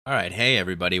All right, hey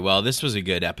everybody. Well, this was a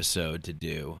good episode to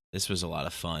do. This was a lot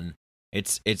of fun.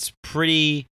 It's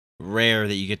pretty rare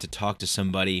that you get to talk to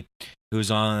somebody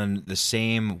who's on the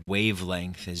same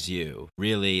wavelength as you.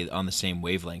 Really on the same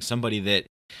wavelength. Somebody that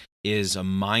is a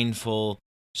mindful,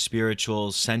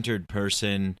 spiritual, centered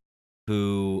person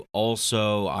who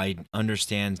also I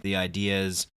understands the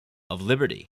ideas of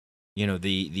liberty.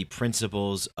 The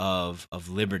principles of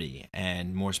liberty,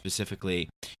 and more specifically,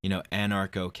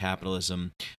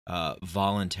 anarcho-capitalism,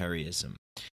 voluntarism.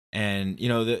 And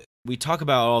we talk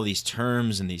about all these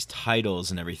terms and these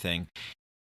titles and everything,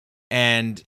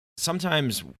 and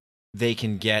sometimes they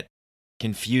can get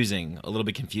confusing, a little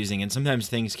bit confusing, and sometimes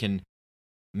things can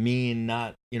mean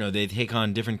not, they take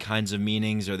on different kinds of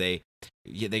meanings, or they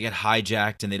get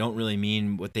hijacked and they don't really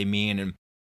mean what they mean. And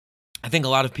I think a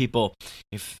lot of people,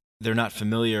 if they're not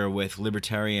familiar with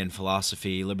libertarian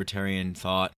philosophy, libertarian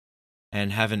thought,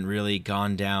 and haven't really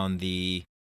gone down the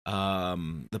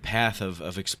path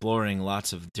of exploring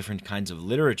lots of different kinds of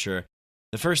literature,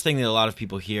 the first thing that a lot of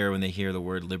people hear when they hear the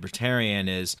word libertarian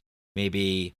is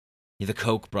maybe the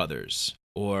Koch brothers,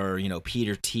 or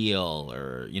Peter Thiel,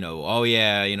 or oh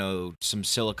yeah, some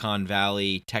Silicon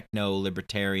Valley techno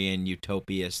libertarian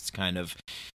utopists kind of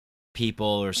people,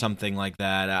 or something like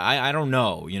that. I don't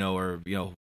know, or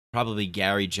probably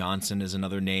Gary Johnson is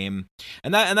another name.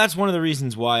 And that's one of the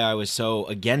reasons why I was so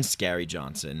against Gary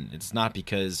Johnson. It's not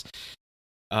because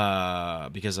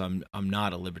I'm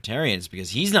not a libertarian. It's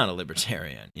because he's not a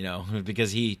libertarian,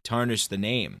 because he tarnished the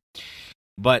name.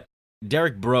 But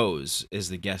Derek Broze is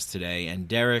the guest today, and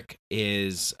Derek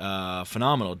is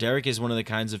phenomenal. Derek is one of the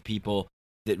kinds of people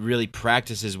that really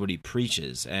practices what he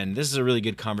preaches, and this is a really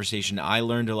good conversation. I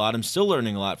learned a lot. I'm still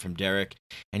learning a lot from Derek,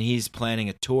 and he's planning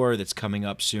a tour that's coming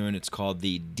up soon. It's called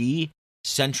the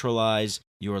Decentralize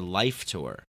Your Life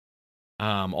Tour,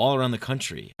 all around the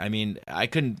country. I mean, I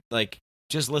couldn't,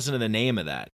 just listen to the name of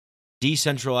that.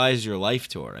 Decentralize Your Life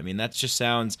Tour. I mean, that just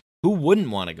sounds, who wouldn't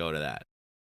want to go to that?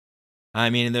 I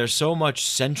mean, there's so much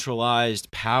centralized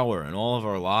power in all of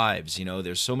our lives.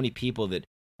 There's so many people that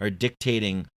are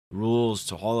dictating rules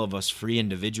to all of us free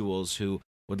individuals who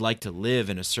would like to live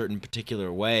in a certain particular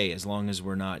way, as long as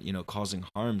we're not, causing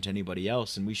harm to anybody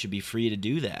else, and we should be free to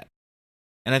do that.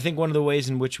 And I think one of the ways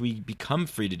in which we become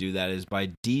free to do that is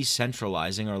by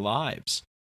decentralizing our lives.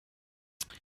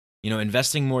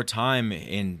 Investing more time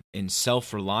in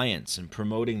self-reliance and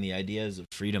promoting the ideas of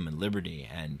freedom and liberty,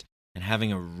 and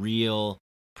having a real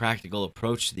practical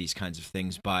approach to these kinds of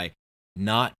things by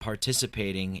not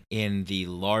participating in the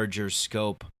larger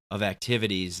scope of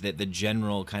activities that the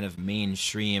general kind of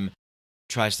mainstream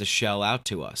tries to shell out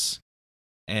to us,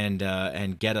 and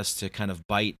get us to kind of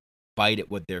bite at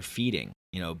what they're feeding,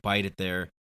 bite at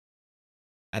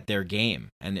their game,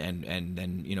 and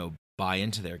then buy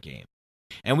into their game.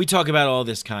 And we talk about all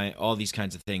these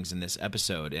kinds of things in this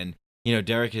episode. And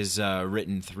Derek has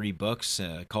written 3 books,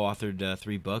 co-authored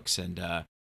 3 books,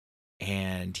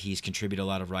 and he's contributed a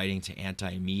lot of writing to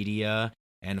Anti-Media,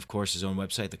 and of course his own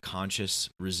website, The Conscious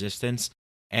Resistance.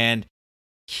 And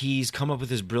he's come up with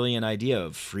this brilliant idea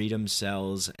of freedom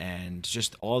cells, and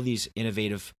just all these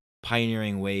innovative,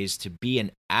 pioneering ways to be an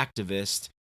activist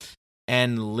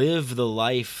and live the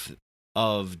life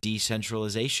of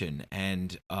decentralization,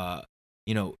 and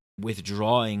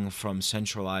withdrawing from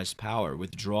centralized power,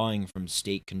 withdrawing from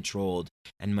state-controlled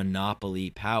and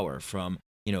monopoly power, from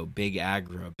big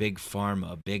agro, big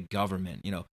pharma, big government,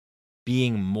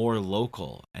 being more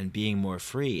local and being more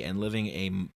free, and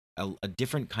living a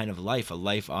different kind of life, a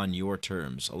life on your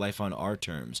terms, a life on our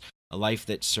terms, a life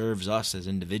that serves us as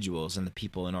individuals and the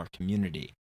people in our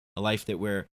community, a life that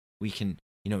where we can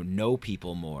know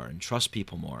people more, and trust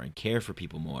people more, and care for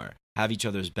people more, have each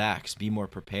other's backs, be more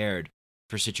prepared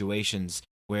for situations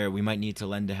where we might need to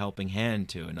lend a helping hand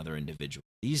to another individual.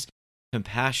 These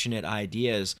compassionate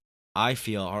ideas, I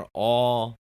feel, are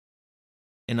all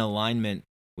in alignment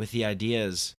with the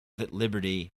ideas that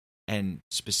liberty, and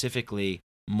specifically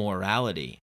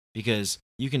morality, because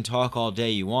you can talk all day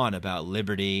you want about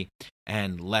liberty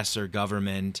and lesser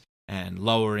government and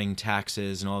lowering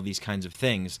taxes and all these kinds of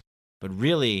things, but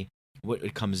really what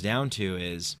it comes down to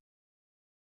is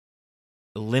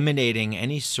eliminating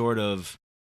any sort of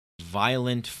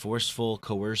violent, forceful,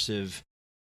 coercive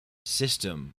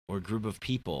system or group of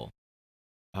people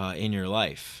in your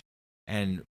life,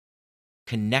 and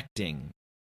connecting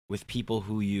with people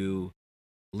who you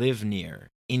live near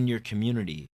in your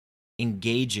community,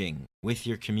 engaging with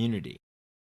your community.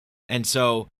 And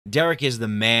so Derek is the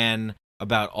man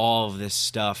about all of this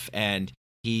stuff, and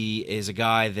he is a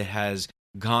guy that has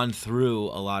gone through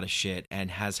a lot of shit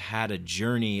and has had a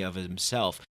journey of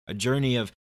himself, a journey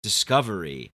of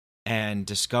discovery and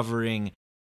discovering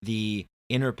the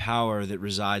inner power that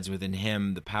resides within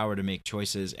him, the power to make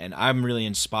choices. And I'm really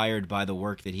inspired by the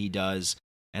work that he does.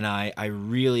 And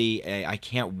I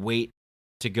can't wait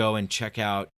to go and check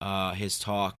out his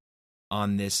talk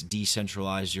on this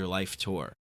Decentralize Your Life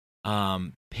tour.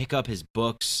 Pick up his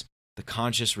books, The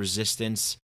Conscious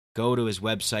Resistance. Go to his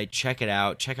website, check it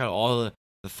out. Check out all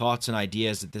the thoughts and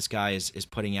ideas that this guy is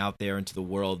putting out there into the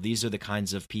world. These are the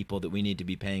kinds of people that we need to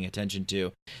be paying attention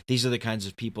to. These are the kinds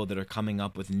of people that are coming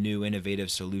up with new innovative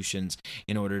solutions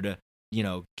in order to,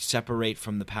 separate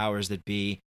from the powers that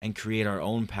be and create our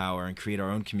own power and create our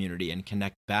own community and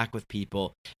connect back with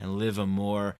people and live a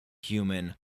more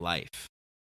human life.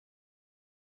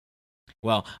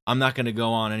 Well, I'm not going to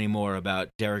go on anymore about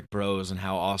Derek Broze and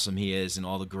how awesome he is and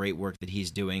all the great work that he's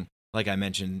doing. Like I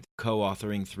mentioned,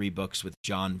 co-authoring 3 books with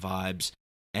John Vibes.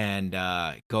 And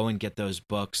go and get those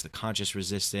books. The Conscious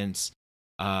Resistance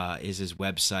is his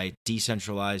website.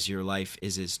 Decentralize Your Life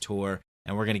is his tour.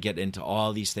 And we're going to get into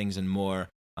all these things and more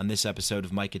on this episode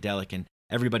of Micadelic. And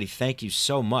everybody, thank you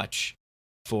so much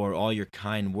for all your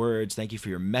kind words. Thank you for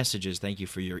your messages. Thank you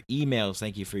for your emails.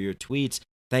 Thank you for your tweets.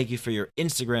 Thank you for your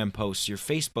Instagram posts, your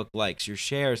Facebook likes, your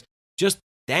shares. Just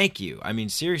thank you. I mean,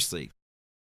 seriously,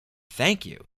 thank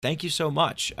you. Thank you so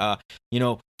much.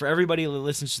 For everybody that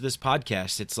listens to this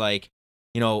podcast, it's like,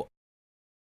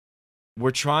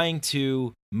 we're trying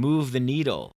to move the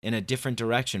needle in a different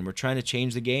direction. We're trying to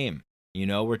change the game.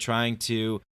 We're trying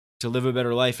to live a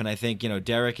better life. And I think,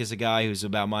 Derek is a guy who's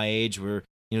about my age. We're,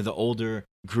 the older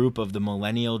group of the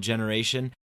millennial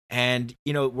generation. And,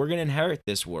 we're going to inherit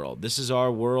this world. This is our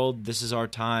world. This is our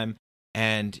time.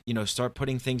 And, start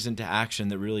putting things into action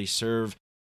that really serve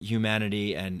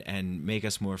humanity and make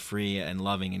us more free and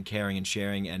loving and caring and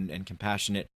sharing and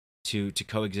compassionate to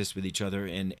coexist with each other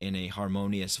in a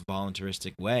harmonious,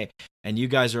 voluntaristic way. And you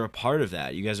guys are a part of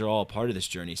that. You guys are all a part of this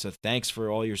journey. So thanks for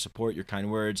all your support, your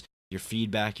kind words, your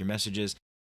feedback, your messages.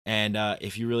 And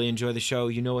if you really enjoy the show,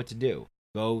 you know what to do.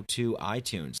 Go to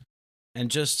iTunes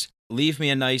and just leave me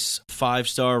a nice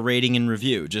 5-star rating and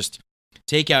review. Just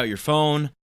take out your phone,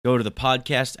 go to the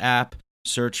podcast app,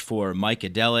 search for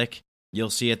Micadelic. You'll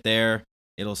see it there.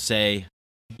 It'll say,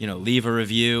 leave a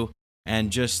review,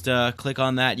 and just click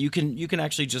on that. You can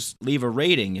actually just leave a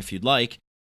rating if you'd like.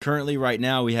 Currently, right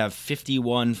now, we have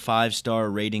 51 5-star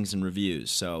ratings and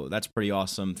reviews, so that's pretty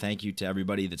awesome. Thank you to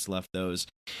everybody that's left those,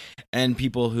 and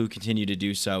people who continue to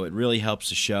do so. It really helps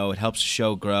the show. It helps the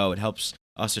show grow. It helps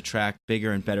us attract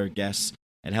bigger and better guests.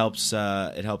 It helps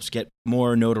get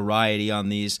more notoriety on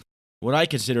these, what I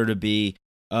consider to be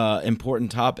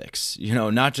important topics.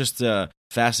 Not just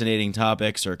fascinating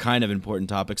topics or kind of important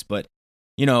topics, but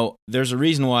there's a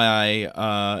reason why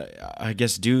I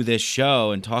guess do this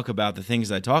show and talk about the things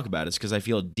that I talk about. It's because I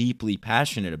feel deeply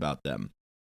passionate about them.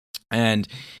 And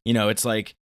it's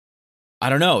like, I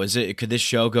don't know, could this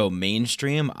show go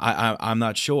mainstream? I'm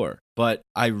not sure, but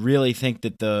I really think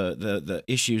that the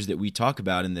issues that we talk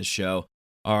about in this show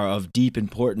are of deep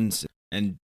importance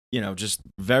and just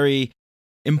very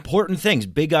important things,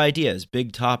 big ideas,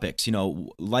 big topics,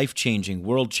 life-changing,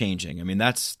 world-changing. I mean,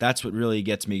 that's what really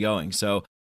gets me going. So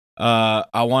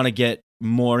I want to get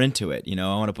more into it. I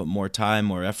want to put more time,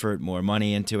 more effort, more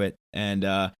money into it. And,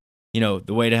 the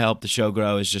way to help the show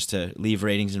grow is just to leave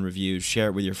ratings and reviews, share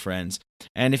it with your friends.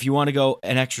 And if you want to go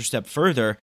an extra step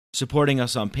further, supporting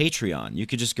us on Patreon, you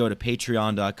could just go to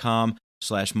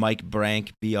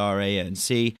patreon.com/MikeBrank,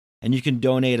 BRANC, and you can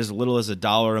donate as little as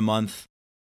 $1 a month,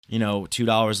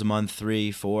 $2 a month,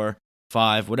 $3, $4,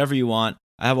 $5, whatever you want.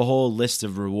 I have a whole list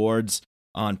of rewards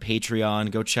on Patreon.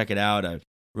 Go check it out. I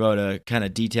wrote a kind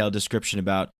of detailed description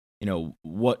about,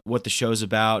 what the show's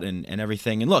about and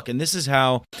everything. And look, and this is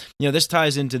how, this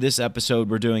ties into this episode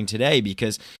we're doing today,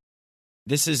 because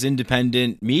this is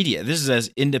independent media. This is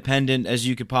as independent as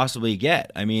you could possibly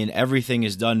get. I mean, everything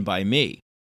is done by me.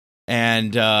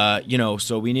 And,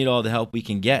 so we need all the help we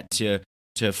can get to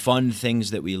fund things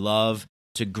that we love,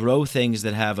 to grow things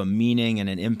that have a meaning and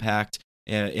an impact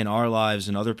in our lives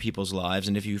and other people's lives.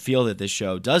 And if you feel that this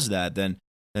show does that, then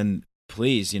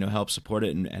please, help support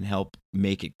it and help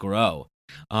make it grow.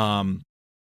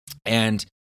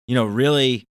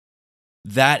 Really,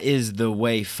 that is the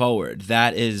way forward.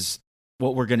 That is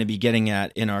what we're going to be getting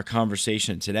at in our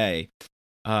conversation today,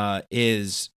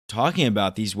 is talking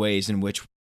about these ways in which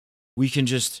we can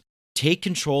just take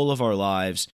control of our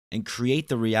lives and create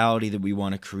the reality that we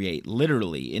want to create,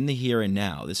 literally in the here and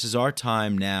now. This is our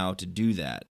time now to do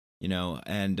that,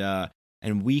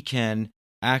 and we can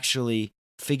actually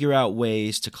figure out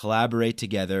ways to collaborate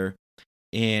together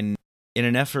in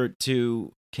an effort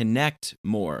to connect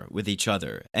more with each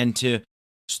other and to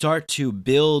start to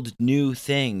build new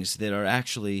things that are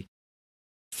actually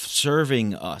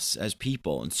serving us as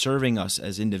people and serving us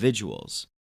as individuals,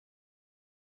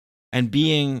 and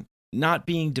not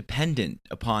being dependent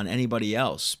upon anybody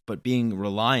else, but being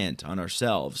reliant on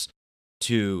ourselves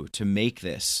to make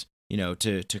this,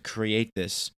 to create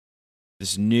this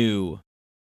new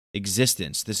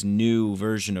existence, this new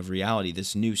version of reality,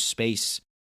 this new space.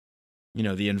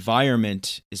 The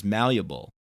environment is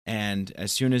malleable. And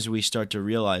as soon as we start to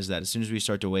realize that, as soon as we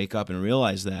start to wake up and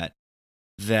realize that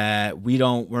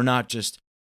we're not just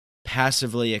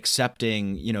passively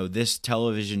accepting, this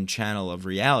television channel of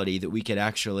reality, that we could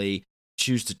actually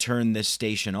choose to turn this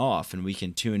station off and we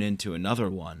can tune into another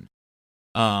one.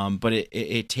 But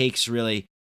it takes really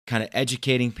kind of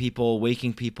educating people,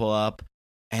 waking people up,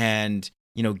 and,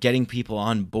 getting people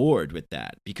on board with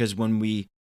that. Because when we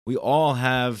all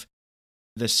have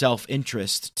the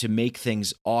self-interest to make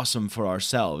things awesome for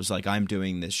ourselves, like I'm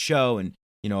doing this show, and,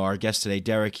 our guest today,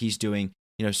 Derek, he's doing,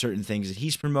 certain things that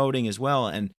he's promoting as well.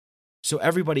 And so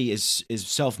everybody is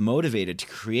self-motivated to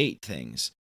create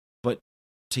things. But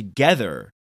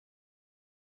together,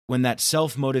 when that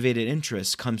self-motivated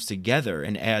interest comes together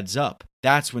and adds up,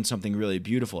 that's when something really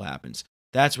beautiful happens.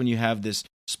 That's when you have this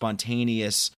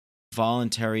spontaneous,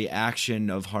 voluntary action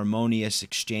of harmonious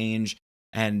exchange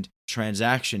and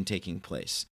transaction taking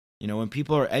place. When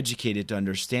people are educated to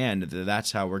understand that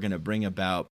that's how we're going to bring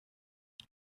about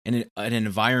an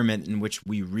environment in which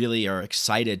we really are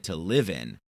excited to live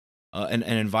in, an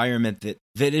environment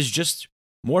that is just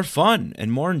more fun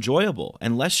and more enjoyable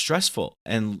and less stressful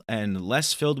and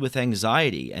less filled with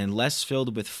anxiety and less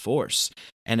filled with force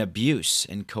and abuse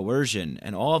and coercion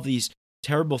and all of these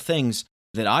terrible things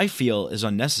that I feel is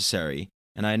unnecessary.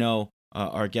 And I know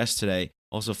our guest today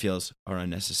also feels are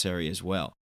unnecessary as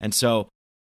well. And so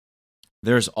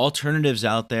there's alternatives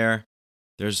out there.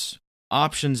 There's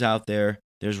options out there.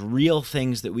 There's real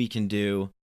things that we can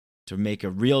do to make a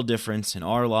real difference in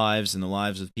our lives and the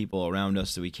lives of people around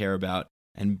us that we care about,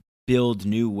 and build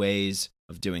new ways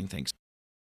of doing things.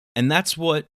 And that's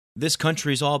what this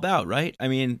country is all about, right? I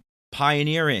mean,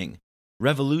 pioneering,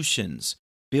 revolutions,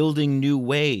 building new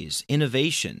ways,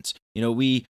 innovations.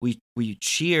 We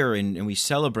cheer and we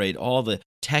celebrate all the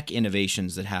tech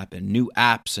innovations that happen, new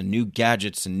apps and new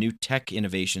gadgets and new tech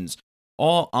innovations,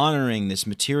 all honoring this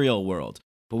material world.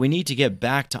 But we need to get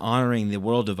back to honoring the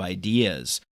world of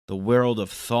ideas, the world of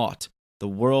thought, the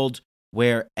world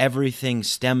where everything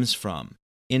stems from,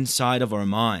 inside of our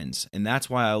minds. And that's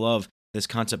why I love this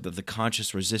concept of the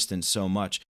conscious resistance so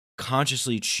much.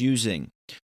 Consciously choosing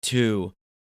to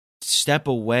step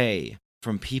away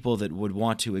from people that would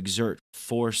want to exert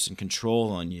force and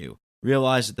control on you.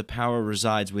 Realize that the power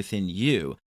resides within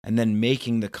you, and then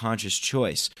making the conscious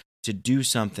choice to do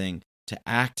something, to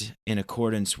act in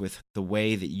accordance with the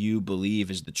way that you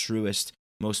believe is the truest,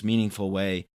 most meaningful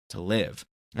way to live.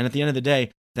 And at the end of the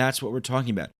day, that's what we're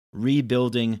talking about.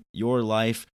 Rebuilding your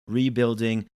life,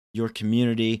 rebuilding your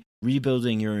community,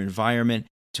 rebuilding your environment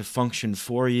to function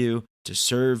for you, to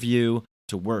serve you,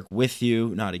 to work with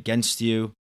you, not against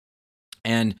you,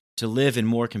 and to live in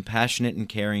more compassionate and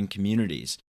caring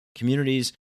communities.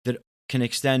 Communities that can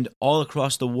extend all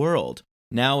across the world.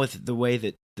 Now with the way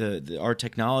that our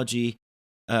technology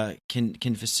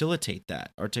can facilitate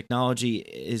that. Our technology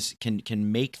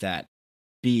can make that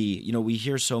be. We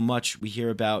hear so much. We hear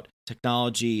about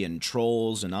technology and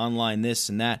trolls and online this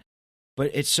and that,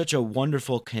 but it's such a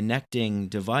wonderful connecting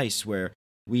device where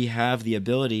we have the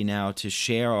ability now to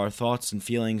share our thoughts and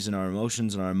feelings and our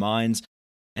emotions and our minds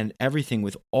and everything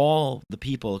with all the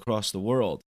people across the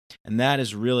world. And that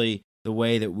is really the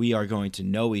way that we are going to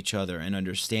know each other and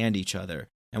understand each other.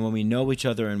 And when we know each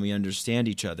other and we understand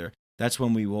each other, that's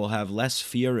when we will have less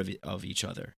fear of each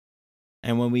other.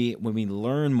 And when we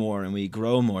learn more and we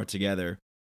grow more together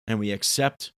and we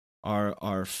accept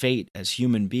our fate as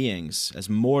human beings, as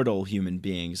mortal human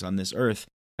beings on this earth,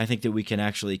 I think that we can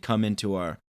actually come into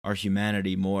our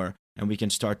humanity more, and we can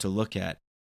start to look at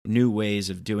new ways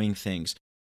of doing things,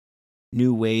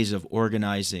 new ways of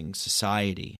organizing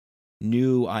society,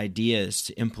 new ideas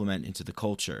to implement into the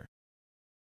culture.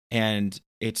 And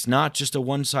it's not just a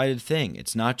one-sided thing.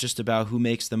 It's not just about who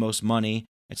makes the most money.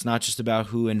 It's not just about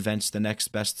who invents the next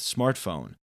best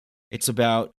smartphone. It's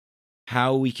about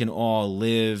how we can all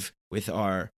live with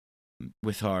our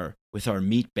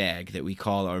meat bag that we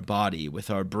call our body, with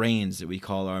our brains that we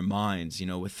call our minds,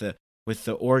 with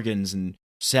the organs and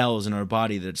cells in our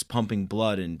body that's pumping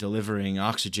blood and delivering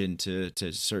oxygen to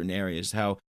certain areas,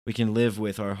 how we can live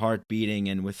with our heart beating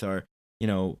and with our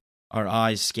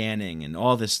eyes scanning and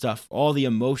all this stuff, all the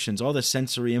emotions, all the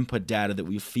sensory input data that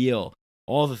we feel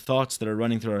all the thoughts that are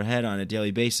running through our head on a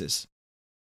daily basis.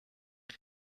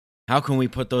 How can we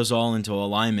put those all into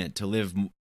alignment to live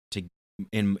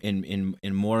in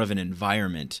more of an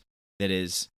environment that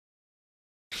is,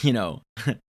 that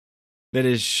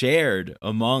is shared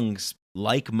amongst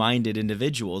like-minded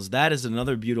individuals? That is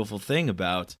another beautiful thing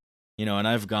about, and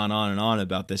I've gone on and on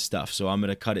about this stuff, so I'm going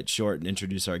to cut it short and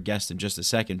introduce our guest in just a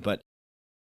second. But,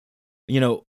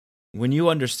 when you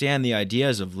understand the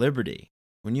ideas of liberty,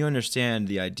 when you understand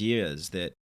the ideas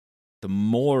that the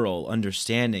moral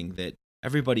understanding that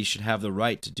everybody should have the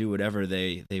right to do whatever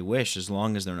they wish as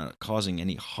long as they're not causing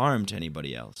any harm to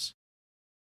anybody else,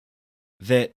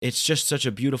 that it's just such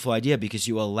a beautiful idea because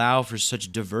you allow for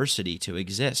such diversity to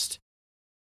exist.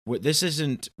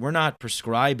 We're not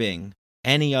prescribing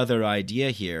any other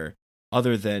idea here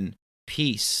other than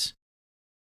peace,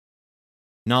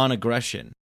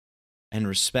 non-aggression, and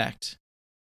respect.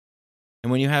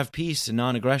 And when you have peace and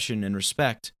non-aggression and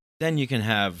respect, then you can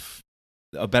have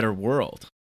a better world.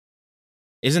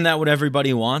 Isn't that what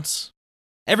everybody wants?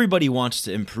 Everybody wants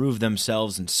to improve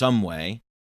themselves in some way.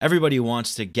 Everybody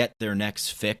wants to get their next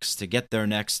fix, to get their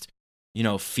next,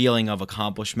 feeling of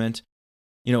accomplishment,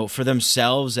 for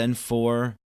themselves and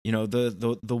for,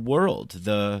 the world,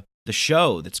 the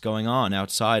show that's going on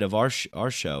outside of our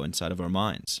show, inside of our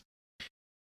minds.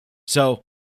 So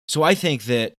I think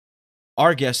that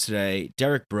our guest today,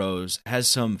 Derek Broze, has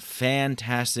some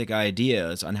fantastic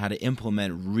ideas on how to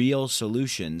implement real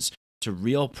solutions to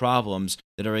real problems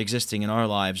that are existing in our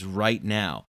lives right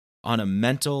now, on a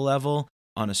mental level,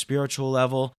 on a spiritual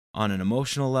level, on an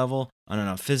emotional level, on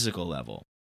a physical level.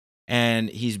 And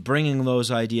he's bringing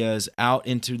those ideas out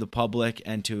into the public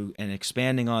and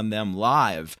expanding on them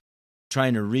live,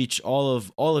 trying to reach all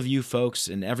of you folks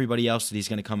and everybody else that he's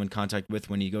going to come in contact with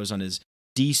when he goes on his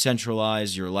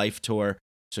Decentralize Your Life tour.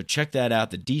 So check that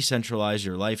out, the Decentralize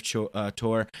Your Life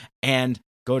tour, and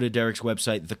go to Derek's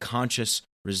website,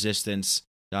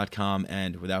 theconsciousresistance.com.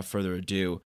 And without further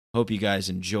ado, hope you guys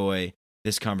enjoy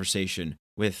this conversation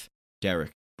with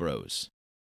Derek Broze.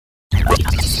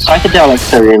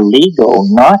 Psychedelics are illegal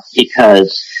not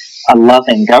because a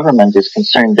loving government is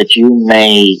concerned that you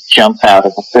may jump out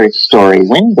of a third-story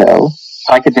window.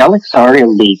 Psychedelics are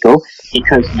illegal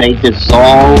because they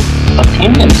dissolve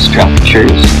opinion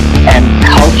structures and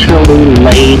culturally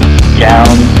laid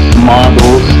down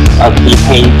models of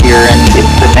behavior and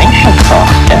information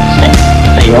processing.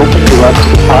 They open to us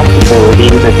the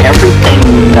possibility that everything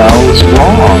we know is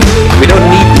wrong. We don't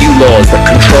need new laws that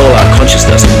control our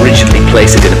consciousness and rigidly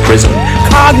place it in a prison.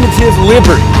 Cognitive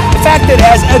liberty. The fact that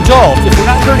as adults, if we're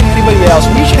not hurting anybody else,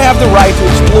 we should have the right to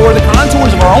explore the contours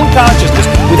of our own consciousness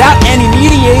without any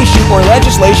mediation or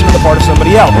legislation on the part of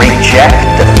somebody else. Reject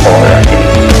authority.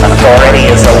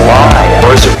 Authority is a lie.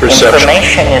 Or is it perception?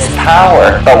 Information is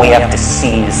power, but we have to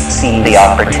seize the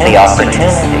opportunity.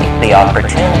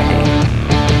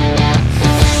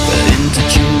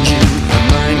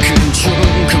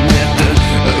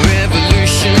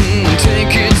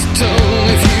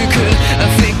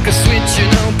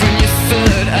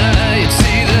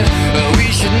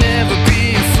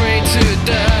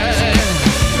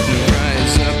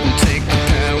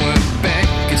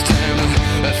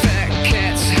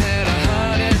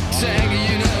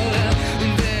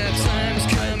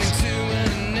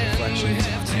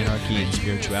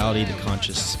 The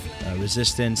conscious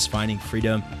resistance, finding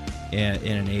freedom in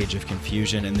an age of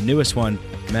confusion, and the newest one,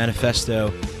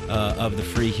 Manifesto of the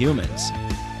Free Humans.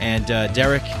 And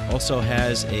Derek also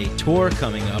has a tour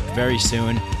coming up very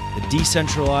soon, the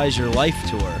Decentralize Your Life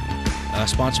tour,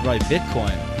 sponsored by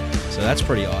Bitcoin. So that's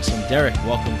pretty awesome. Derek,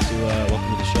 welcome to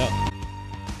the show.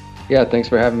 Yeah, thanks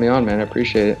for having me on, man. I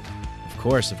appreciate it. Of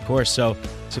course. So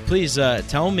please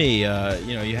tell me.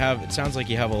 It sounds like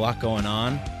you have a lot going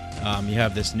on. You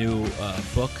have this new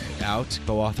book out,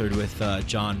 co-authored with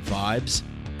John Vibes,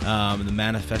 the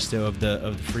Manifesto of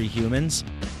the Free Humans.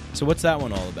 So what's that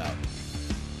one all about?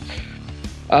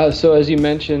 So as you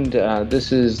mentioned,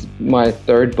 this is my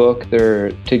third book.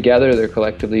 They're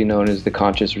collectively known as the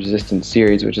Conscious Resistance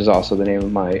series, which is also the name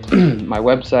of my my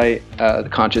website, the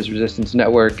Conscious Resistance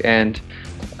Network. And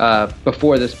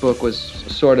before this book was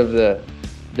sort of the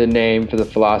name for the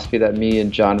philosophy that me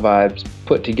and John Vibes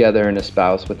put together and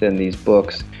espouse within these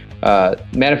books.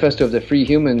 Manifesto of the Free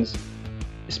Humans,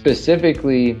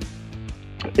 specifically,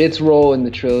 its role in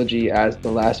the trilogy as the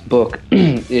last book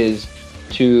is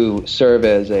to serve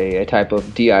as a type of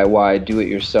DIY,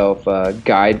 do-it-yourself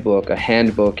guidebook, a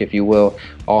handbook, if you will,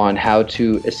 on how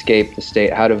to escape the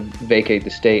state, how to vacate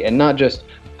the state, and not just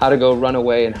how to go run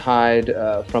away and hide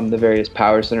from the various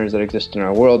power centers that exist in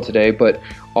our world today, but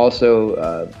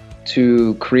also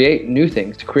to create new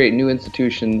things, to create new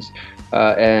institutions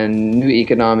and new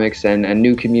economics and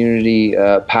new community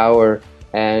power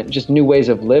and just new ways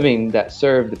of living that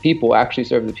serve the people, actually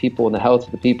serve the people and the health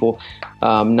of the people,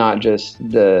 not just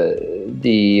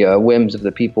the whims of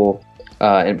the people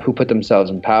and who put themselves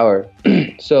in power.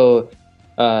 So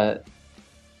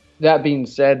that being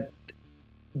said,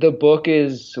 the book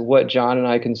is what John and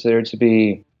I consider to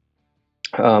be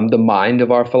the mind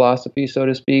of our philosophy, so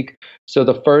to speak. So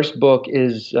the first book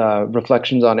is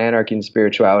Reflections on Anarchy and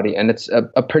Spirituality, and it's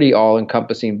a pretty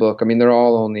all-encompassing book. I mean, they're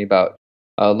all only about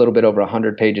a little bit over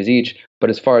 100 pages each, but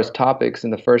as far as topics, in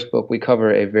the first book, we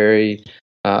cover a very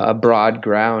a broad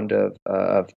ground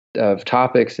of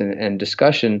topics and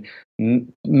discussion,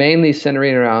 mainly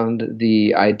centering around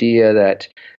the idea that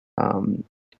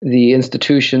the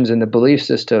institutions and the belief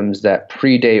systems that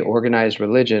predate organized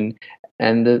religion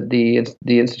and the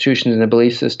institutions and the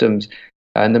belief systems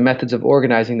and the methods of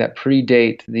organizing that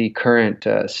predate the current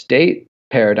state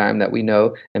paradigm that we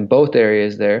know in both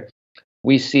areas there,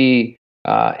 we see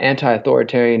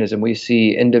anti-authoritarianism, we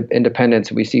see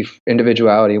independence, we see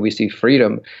individuality, we see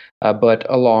freedom, but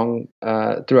along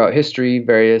throughout history,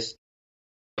 various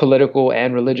political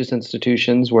and religious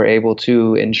institutions were able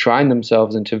to enshrine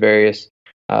themselves into various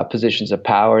positions of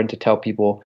power and to tell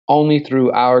people only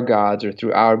through our gods or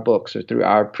through our books or through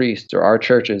our priests or our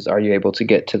churches are you able to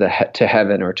get to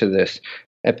heaven or to this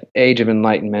age of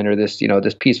enlightenment or this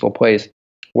this peaceful place.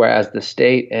 Whereas the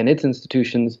state and its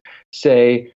institutions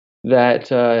say that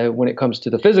when it comes to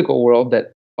the physical world,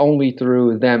 that only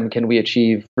through them can we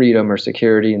achieve freedom or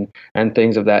security and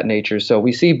things of that nature. So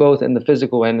we see both in the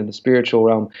physical and in the spiritual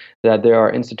realm that there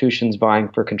are institutions vying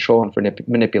for control and for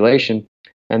manipulation.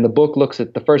 And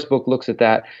the first book looks at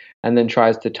that and then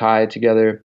tries to tie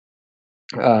together,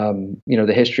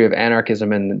 the history of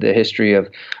anarchism and the history of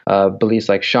beliefs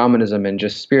like shamanism and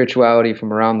just spirituality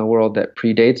from around the world that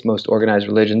predates most organized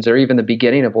religions or even the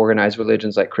beginning of organized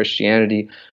religions like Christianity,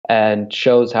 and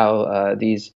shows how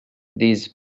these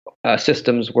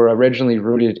systems were originally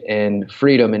rooted in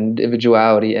freedom,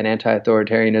 individuality, and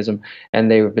anti-authoritarianism,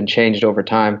 and they've been changed over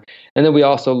time. And then we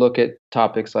also look at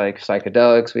topics like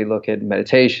psychedelics, we look at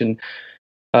meditation,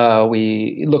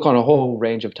 we look on a whole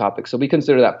range of topics. So we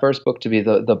consider that first book to be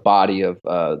the body of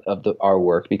our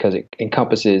work because it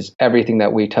encompasses everything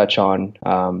that we touch on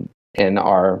in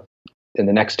the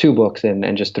next two books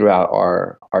and just throughout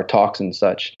our talks and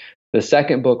such. The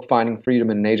second book, Finding Freedom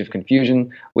in an Age of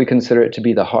Confusion, we consider it to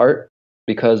be the heart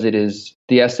because it is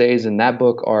the essays in that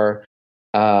book are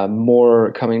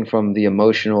more coming from the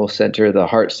emotional center, the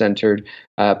heart-centered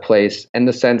place, in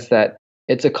the sense that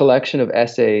it's a collection of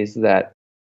essays that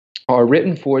are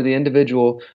written for the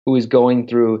individual who is going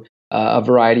through a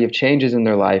variety of changes in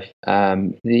their life.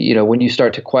 When you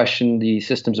start to question the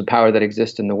systems of power that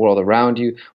exist in the world around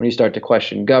you, when you start to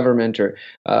question government or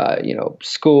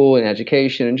school and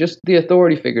education and just the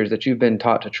authority figures that you've been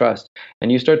taught to trust,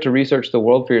 and you start to research the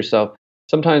world for yourself,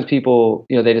 sometimes people,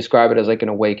 they describe it as like an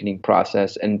awakening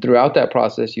process. And throughout that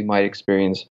process, you might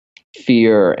experience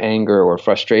fear or anger or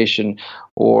frustration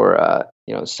or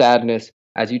sadness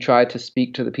as you try to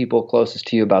speak to the people closest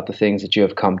to you about the things that you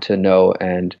have come to know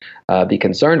and be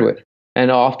concerned with.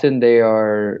 And often they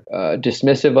are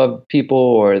dismissive of people,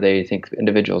 or they think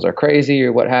individuals are crazy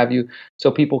or what have you.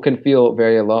 So people can feel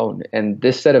very alone. And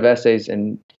this set of essays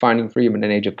in Finding Freedom in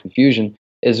an Age of Confusion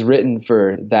is written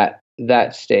for that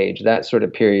stage, that sort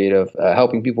of period of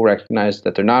helping people recognize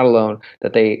that they're not alone,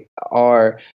 that they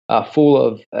are full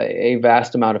of a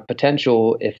vast amount of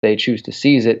potential if they choose to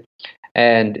seize it.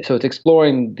 And so it's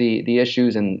exploring the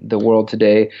issues in the world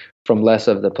today from less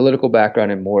of the political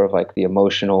background and more of like the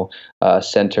emotional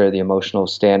center, the emotional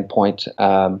standpoint.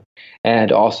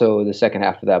 And also the second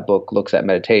half of that book looks at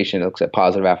meditation, it looks at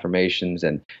positive affirmations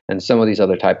and some of these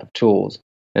other type of tools.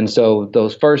 And so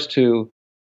those first two,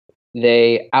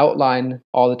 they outline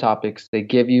all the topics. They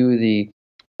give you the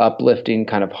uplifting,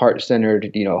 kind of heart-centered,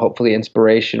 hopefully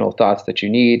inspirational thoughts that you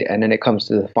need. And then it comes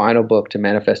to the final book, to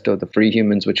Manifesto of the Free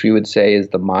Humans, which we would say is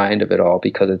the mind of it all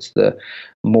because it's the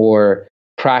more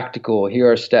practical.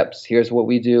 Here are steps. Here's what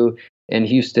we do in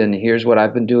Houston. Here's what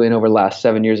I've been doing over the last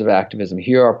 7 years of activism.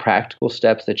 Here are practical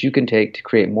steps that you can take to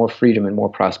create more freedom and more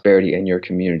prosperity in your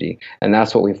community. And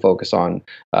that's what we focus on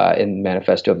in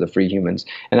Manifesto of the Free Humans.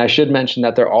 And I should mention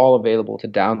that they're all available to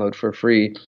download for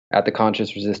free at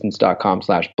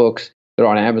theconsciousresistance.com/books. They're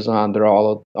on Amazon. They're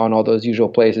all on all those usual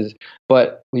places.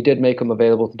 But we did make them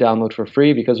available to download for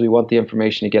free because we want the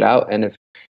information to get out. And if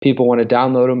people want to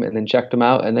download them and then check them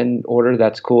out and then order,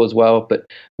 that's cool as well. But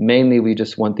mainly we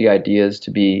just want the ideas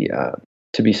to be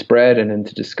to be spread and then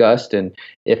to discussed, and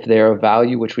if they're of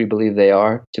value, which we believe they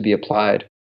are, to be applied.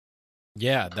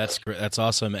 Yeah, that's great. That's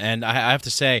awesome. And I have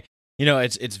to say,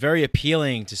 it's very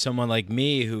appealing to someone like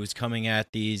me who's coming at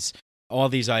all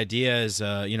these ideas,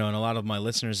 and a lot of my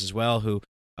listeners as well who,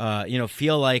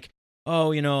 feel like,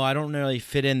 oh, I don't really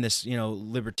fit in this,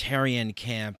 libertarian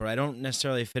camp, or I don't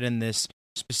necessarily fit in this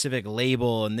specific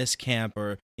label in this camp,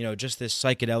 or, just this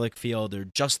psychedelic field, or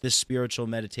just this spiritual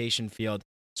meditation field.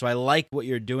 So I like what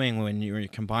you're doing when you're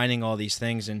combining all these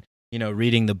things and,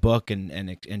 reading the book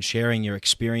and sharing your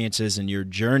experiences and your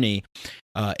journey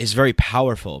is very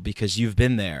powerful, because you've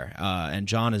been there, and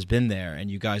John has been there,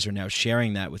 and you guys are now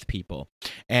sharing that with people.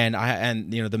 And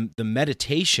the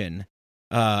meditation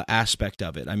aspect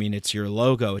of it. I mean, it's your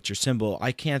logo, it's your symbol.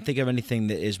 I can't think of anything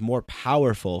that is more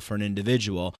powerful for an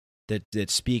individual that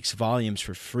speaks volumes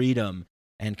for freedom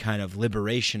and kind of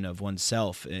liberation of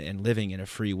oneself and living in a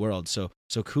free world. So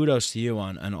kudos to you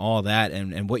on all that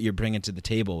and what you're bringing to the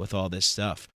table with all this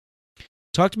stuff.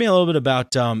 Talk to me a little bit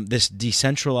about this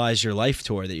Decentralize Your Life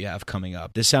tour that you have coming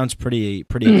up. This sounds pretty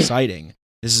exciting.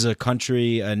 This is a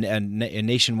country, a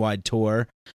nationwide tour,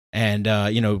 and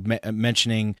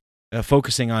mentioning,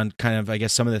 focusing on kind of, I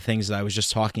guess, some of the things that I was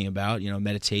just talking about.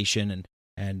 Meditation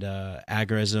and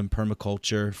agorism,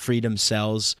 permaculture, freedom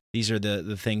cells. These are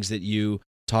the things that you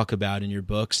talk about in your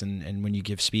books and when you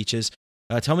give speeches.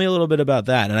 Tell me a little bit about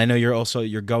that. And I know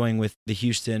you're going with the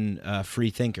Houston Free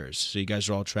Thinkers, so you guys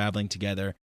are all traveling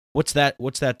together. What's that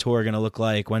tour going to look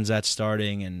like? When's that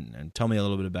starting? And tell me a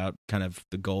little bit about kind of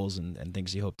the goals and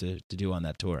things you hope to do on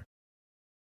that tour.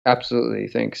 Absolutely,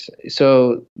 thanks.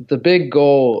 So the big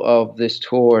goal of this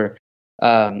tour,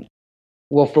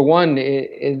 well, for one,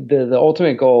 the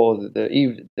ultimate goal,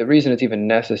 the reason it's even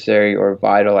necessary or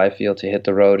vital, I feel, to hit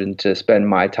the road and to spend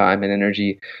my time and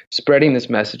energy spreading this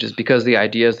message is because the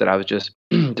ideas that I was just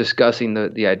discussing,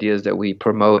 the ideas that we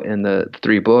promote in the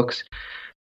 3 books,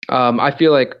 I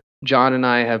feel like John and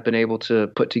I have been able to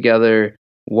put together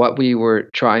what we were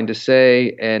trying to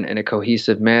say and in a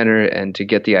cohesive manner and to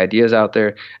get the ideas out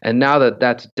there. And now that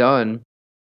that's done,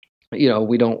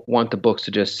 we don't want the books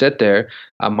to just sit there.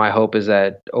 My hope is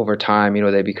that over time,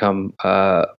 they become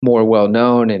more well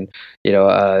known, and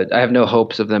I have no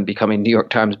hopes of them becoming New York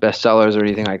Times bestsellers or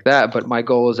anything like that. But my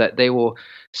goal is that they will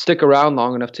stick around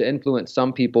long enough to influence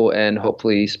some people and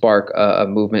hopefully spark a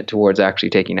movement towards actually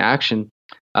taking action.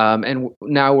 And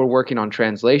now we're working on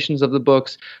translations of the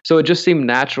books, so it just seemed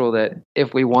natural that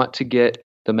if we want to get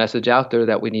the message out there,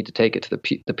 that we need to take it to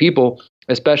the people,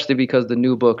 especially because the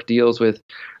new book deals with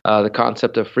the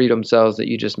concept of freedom cells that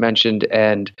you just mentioned,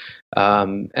 and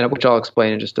which I'll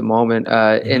explain in just a moment.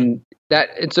 And that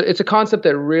it's a concept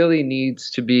that really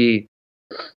needs to be,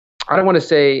 I don't want to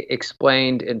say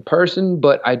explained in person,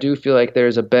 but I do feel like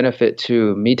there's a benefit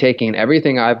to me taking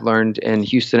everything I've learned in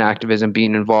Houston activism,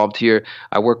 being involved here.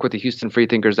 I work with the Houston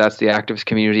Freethinkers. That's the activist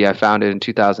community I founded in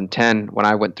 2010 when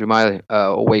I went through my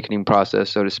awakening process,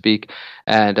 so to speak,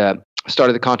 and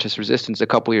started the Conscious Resistance a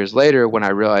couple years later when I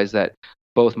realized that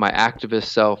both my activist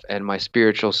self and my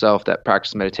spiritual self that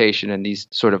practice meditation and these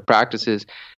sort of practices,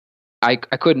 I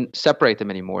couldn't separate them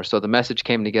anymore. So the message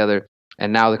came together.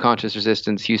 And now the Conscious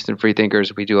Resistance, Houston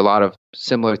Freethinkers, we do a lot of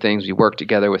similar things. We work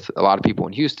together with a lot of people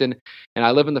in Houston. And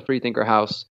I live in the Freethinker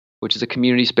House, which is a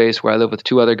community space where I live with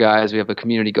 2 other guys. We have a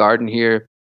community garden here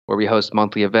where we host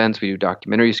monthly events. We do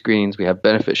documentary screenings. We have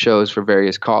benefit shows for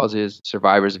various causes,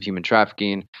 survivors of human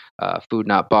trafficking, Food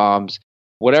Not Bombs.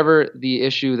 Whatever the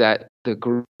issue that the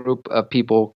group of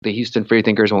people, the Houston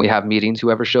Freethinkers, when we have meetings,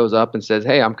 whoever shows up and says,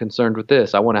 hey, I'm concerned with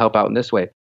this, I want to help out in this way,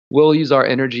 we'll use our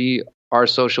energy, our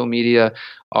social media,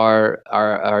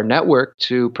 our network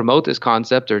to promote this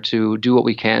concept or to do what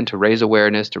we can to raise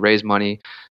awareness, to raise money,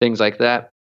 things like that.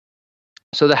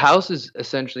 So the house is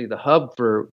essentially the hub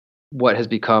for what has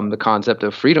become the concept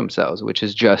of freedom cells, which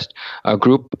is just a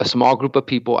small group of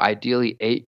people, ideally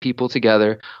 8 people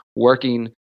together,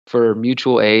 working for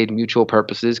mutual aid, mutual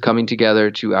purposes, coming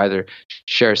together to either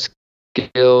share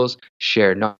skills,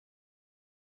 share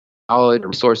knowledge,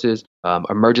 resources,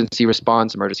 emergency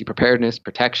response, emergency preparedness,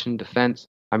 protection, defense.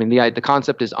 I mean, the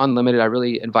concept is unlimited. I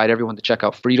really invite everyone to check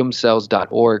out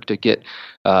freedomcells.org to get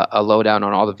a lowdown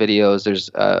on all the videos. There's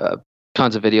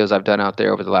tons of videos I've done out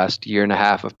there over the last year and a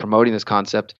half of promoting this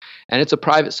concept. And it's a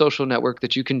private social network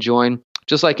that you can join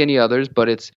just like any others, but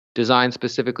it's designed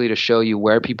specifically to show you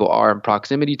where people are in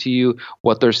proximity to you,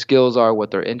 what their skills are, what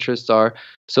their interests are,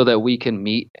 so that we can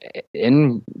meet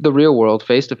in the real world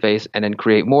face to face and then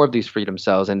create more of these freedom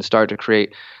cells and start to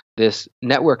create this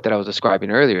network that I was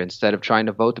describing earlier. Instead of trying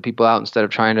to vote the people out, instead of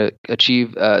trying to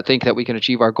think that we can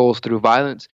achieve our goals through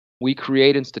violence, we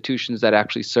create institutions that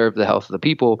actually serve the health of the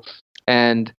people.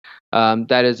 And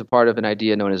that is a part of an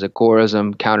idea known as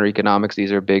agorism, counter economics.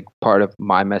 These are a big part of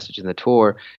my message in the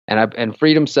tour. And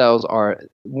freedom cells are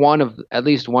at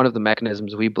least one of the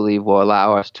mechanisms we believe will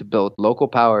allow us to build local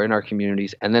power in our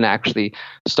communities and then actually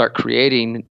start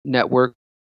creating networks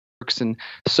and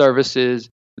services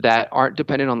that aren't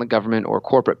dependent on the government or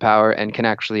corporate power and can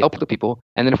actually help the people.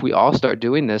 And then if we all start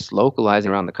doing this, localizing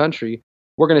around the country,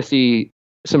 we're going to see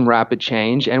some rapid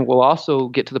change. And we'll also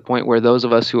get to the point where those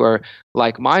of us who are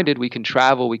like-minded, we can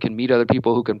travel, we can meet other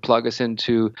people who can plug us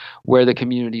into where the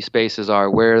community spaces are,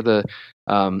 where the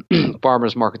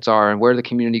farmers markets are, and where the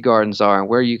community gardens are, and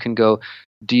where you can go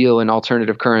deal in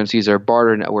alternative currencies or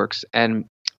barter networks, and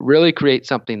really create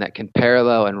something that can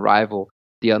parallel and rival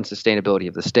the unsustainability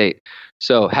of the state.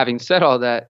 So having said all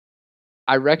that,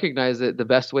 I recognize that the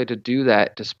best way to do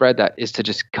that, to spread that, is to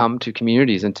just come to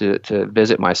communities and to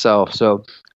visit myself. So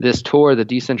this tour, the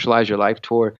Decentralize Your Life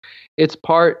tour, it's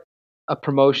part a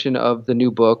promotion of the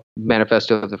new book,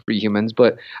 Manifesto of the Free Humans.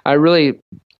 But I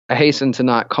hasten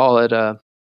to call it a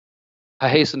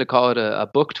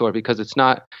book tour, because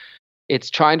it's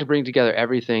trying to bring together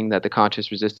everything that the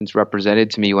conscious resistance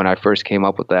represented to me when I first came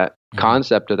up with that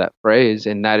concept of that phrase,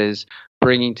 and that is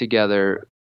bringing together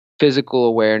physical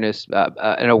awareness,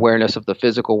 an awareness of the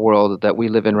physical world that we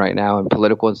live in right now, and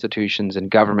political institutions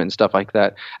and government and stuff like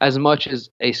that, as much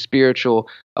as a spiritual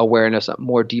awareness, a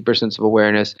more deeper sense of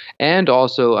awareness. And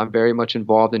also, I'm very much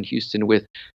involved in Houston with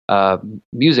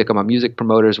music. I'm a music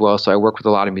promoter as well, so I work with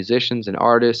a lot of musicians and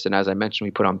artists. And as I mentioned,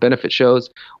 we put on benefit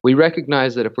shows. We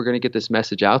recognize that if we're going to get this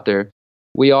message out there,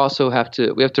 we also have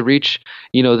to reach,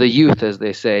 the youth, as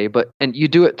they say. And you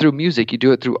do it through music, you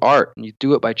do it through art, and you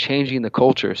do it by changing the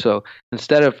culture. So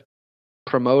instead of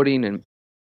promoting and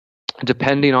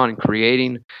depending on and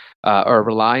creating or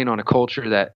relying on a culture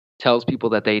that tells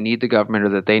people that they need the government or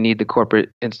that they need the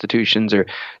corporate institutions or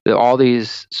all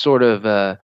these sort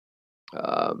of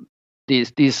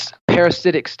these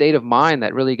parasitic state of mind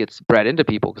that really gets bred into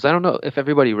people, because I don't know if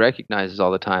everybody recognizes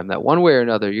all the time that one way or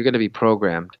another you're going to be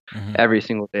programmed every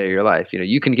single day of your life.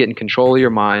 You can get in control of your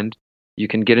mind, you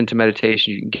can get into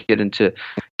meditation, you can get into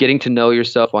getting to know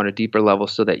yourself on a deeper level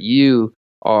so that you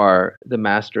are the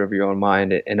master of your own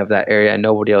mind and of that area, and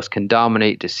nobody else can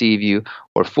dominate, deceive you,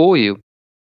 or fool you.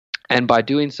 And by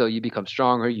doing so, you become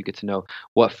stronger. You get to know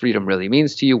what freedom really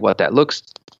means to you, what that looks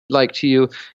like to you. You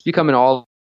become an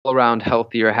all-around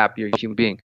healthier, happier human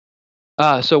being.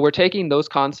 So we're taking those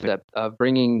concepts of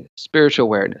bringing spiritual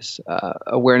awareness,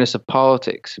 awareness of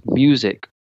politics, music,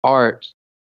 art,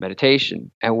 meditation,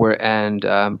 and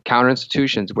counter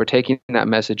institutions. We're taking that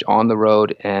message on the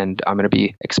road, and I'm going to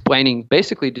be explaining,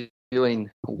 basically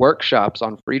doing workshops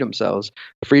on freedom cells.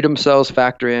 Freedom cells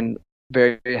factor in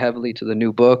very, very heavily to the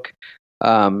new book,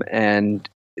 and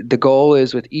the goal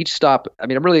is with each stop. I'm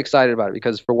really excited about it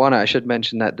because, for one, I should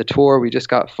mention that the tour, we just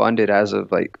got funded as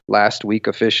of last week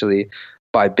officially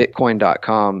by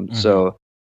Bitcoin.com. So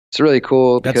it's really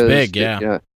cool. That's big,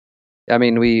 yeah.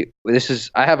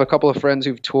 I have a couple of friends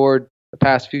who've toured the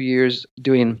past few years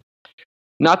doing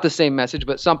not the same message,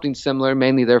 but something similar.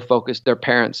 Mainly they're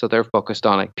parents, so they're focused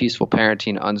on peaceful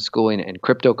parenting, unschooling, and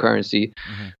cryptocurrency.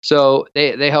 So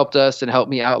they helped us and helped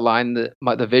me outline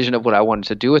the vision of what I wanted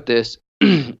to do with this.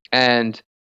 And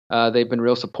they've been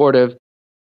real supportive,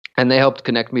 and they helped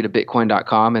connect me to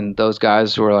Bitcoin.com, and those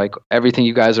guys were like, everything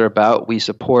you guys are about, we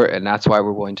support, and that's why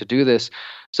we're willing to do this.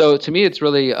 So to me, it's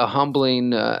really a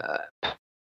humbling,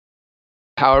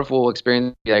 powerful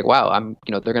experience. Be like, wow,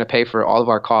 they're going to pay for all of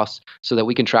our costs so that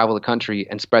we can travel the country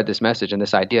and spread this message and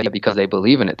this idea because they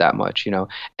believe in it that much,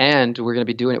 and we're going to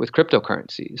be doing it with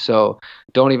cryptocurrency. So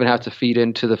don't even have to feed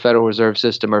into the Federal Reserve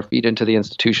System or feed into the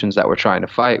institutions that we're trying to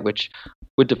fight, which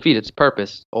would defeat its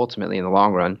purpose ultimately in the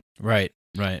long run. Right.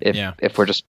 If we're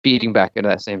just feeding back into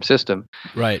that same system.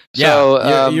 Right. So,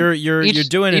 yeah. You're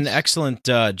doing an excellent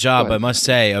job, I must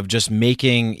say, of just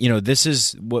making, this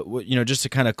is what just to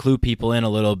kind of clue people in a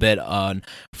little bit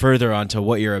further onto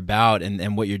what you're about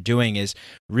and what you're doing is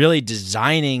really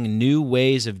designing new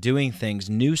ways of doing things,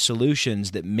 new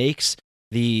solutions that makes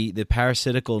the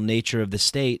parasitical nature of the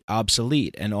state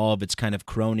obsolete and all of its kind of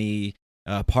crony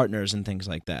partners and things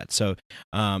like that. So,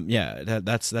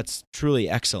 that's truly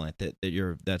excellent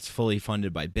that's fully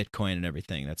funded by Bitcoin and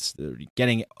everything. That's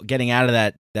getting out of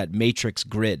that matrix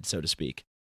grid, so to speak.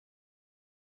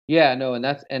 Yeah, no, and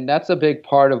that's a big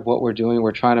part of what we're doing.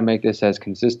 We're trying to make this as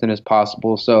consistent as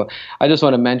possible. So I just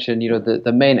want to mention,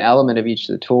 the main element of each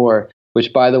of the tour,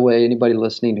 which, by the way, anybody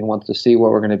listening who wants to see where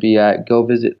we're going to be at, go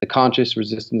visit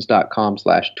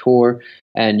theconsciousresistance.com/tour,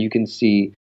 and you can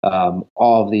see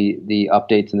all of the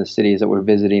updates in the cities that we're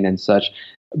visiting and such.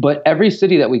 But every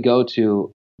city that we go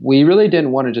to, we really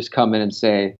didn't want to just come in and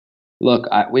say, look,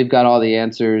 we've got all the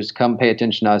answers. Come pay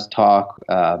attention to us talk.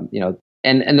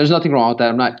 And there's nothing wrong with that.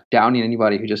 I'm not downing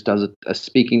anybody who just does a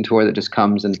speaking tour that just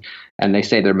comes and they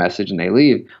say their message and they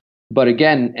leave. But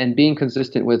again, and being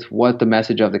consistent with what the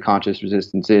message of the conscious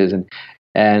resistance is,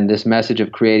 and this message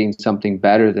of creating something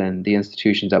better than the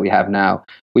institutions that we have now,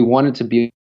 we wanted to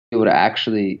be able to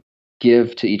actually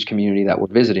give to each community that we're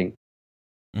visiting.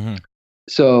 Mm-hmm.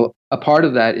 So a part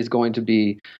of that is going to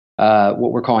be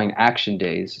what we're calling action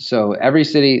days. So every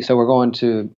city,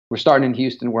 we're starting in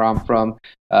Houston, where I'm from,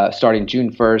 starting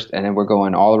June 1st, and then we're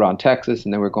going all around Texas,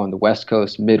 and then we're going the West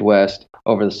Coast, Midwest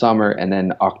over the summer, and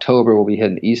then October we'll be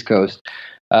hitting the East Coast.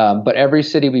 But every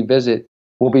city we visit,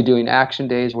 we'll be doing action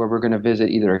days where we're going to visit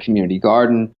either a community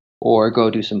garden or go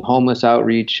do some homeless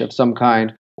outreach of some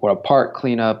kind, or a park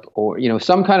cleanup, or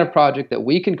some kind of project that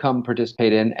we can come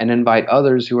participate in, and invite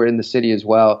others who are in the city as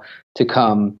well to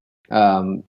come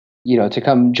to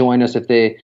come join us if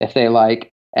they like.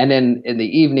 And then in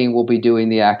the evening we'll be doing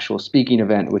the actual speaking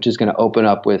event, which is going to open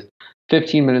up with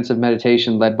 15 minutes of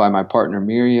meditation led by my partner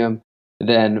Miriam.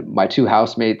 Then my two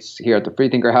housemates here at the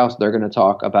Freethinker House, they're going to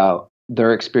talk about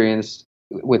their experience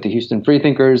with the Houston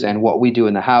Freethinkers and what we do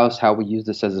in the house, how we use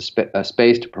this as a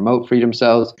space to promote freedom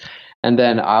cells. And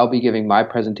then I'll be giving my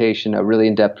presentation, a really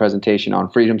in-depth presentation on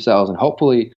freedom cells, and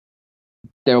hopefully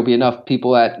there will be enough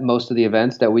people at most of the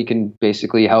events that we can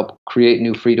basically help create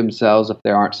new freedom cells if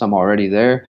there aren't some already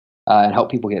there, and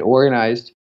help people get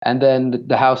organized. And then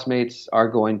the housemates are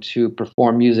going to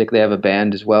perform music. They have a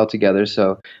band as well together,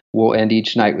 so we'll end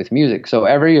each night with music. So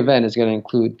every event is going to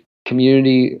include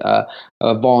community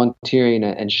volunteering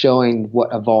and showing what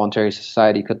a voluntary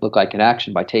society could look like in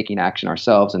action by taking action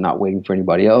ourselves and not waiting for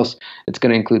anybody else. It's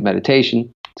going to include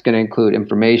meditation. It's going to include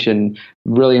information,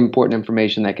 really important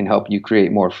information that can help you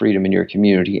create more freedom in your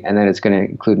community. And then it's going to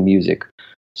include music.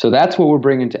 So that's what we're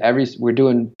bringing to we're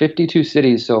doing 52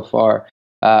 cities so far.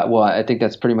 I think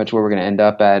that's pretty much where we're going to end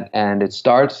up at. And it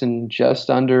starts in just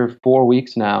under 4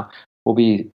 weeks now. We'll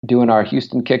be doing our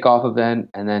Houston kickoff event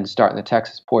and then starting the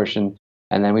Texas portion.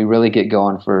 And then we really get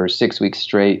going for 6 weeks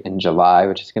straight in July,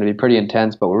 which is going to be pretty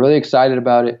intense, but we're really excited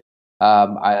about it.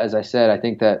 As I said, I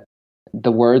think that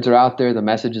the words are out there, the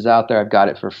message is out there. I've got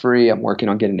it for free. I'm working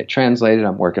on getting it translated.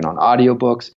 I'm working on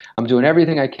audiobooks. I'm doing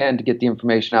everything I can to get the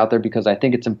information out there because I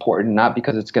think it's important, not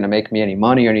because it's going to make me any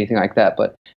money or anything like that,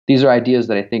 but these are ideas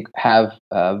that I think have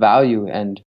value.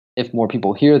 And if more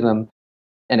people hear them,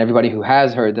 and everybody who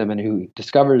has heard them and who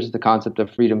discovers the concept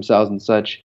of freedom cells and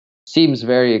such seems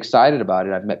very excited about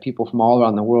it. I've met people from all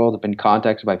around the world. I've been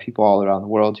contacted by people all around the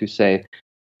world who say,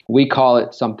 we call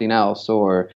it something else,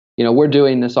 or we're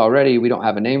doing this already. We don't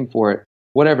have a name for it,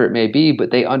 whatever it may be,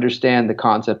 but they understand the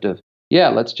concept of,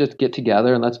 let's just get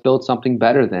together and let's build something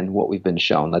better than what we've been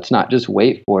shown. Let's not just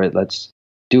wait for it. Let's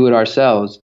do it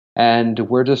ourselves. And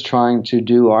we're just trying to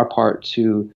do our part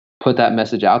to put that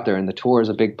message out there. And the tour is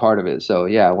a big part of it. So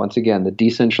once again, the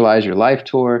Decentralize Your Life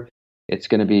tour, it's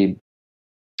going to be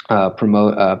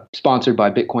sponsored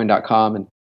by Bitcoin.com and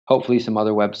hopefully some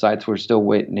other websites. We're still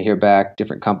waiting to hear back,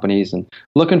 different companies, and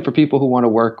looking for people who want to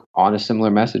work on a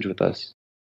similar message with us.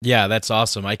 Yeah, that's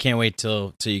awesome. I can't wait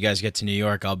till you guys get to New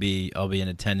York. I'll be in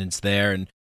attendance there, and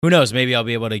who knows, maybe I'll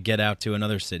be able to get out to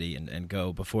another city and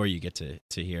go before you get to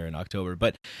here in October.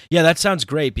 But yeah, that sounds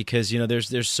great because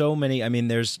there's so many. I mean,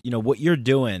 there's what you're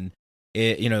doing.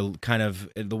 Kind of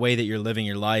the way that you're living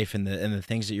your life and the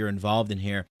things that you're involved in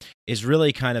here is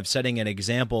really kind of setting an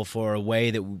example for a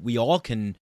way that we all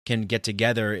can get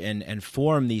together and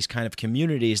form these kind of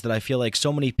communities that I feel like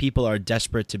so many people are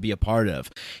desperate to be a part of.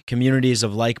 Communities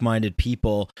of like-minded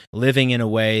people living in a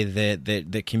way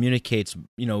that communicates,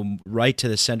 right to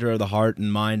the center of the heart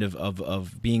and mind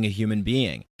of being a human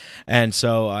being. And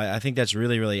so I think that's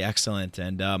really, really excellent.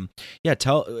 And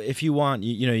tell, if you want,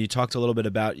 you talked a little bit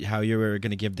about how you were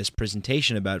going to give this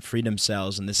presentation about freedom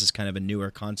cells, and this is kind of a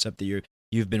newer concept that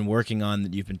you've been working on,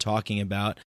 that you've been talking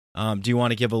about. Do you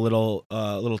want to give a little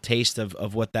taste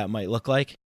of what that might look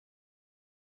like?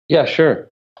 Yeah, sure.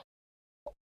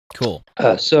 Cool.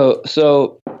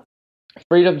 So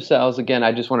Freedom Cells, again,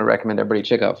 I just want to recommend everybody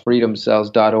check out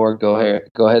freedomcells.org.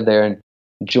 Go ahead there and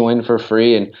join for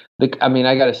free. And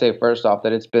I got to say first off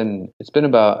that it's been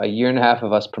about 1.5 years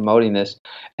of us promoting this,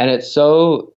 and it's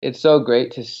so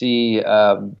great to see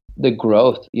the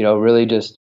growth. Really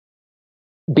just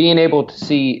being able to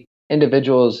see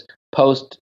individuals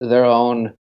post their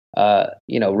own,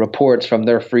 reports from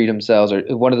their freedom cells, or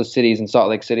one of the cities in Salt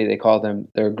Lake City, they call them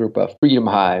their group of Freedom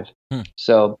Hive.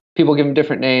 So people give them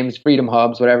different names, freedom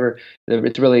hubs, whatever.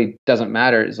 It really doesn't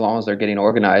matter as long as they're getting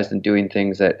organized and doing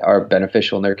things that are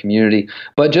beneficial in their community.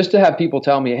 But just to have people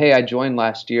tell me, hey, I joined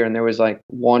last year and there was like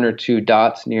 1 or 2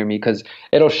 dots near me, because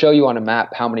it'll show you on a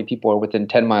map how many people are within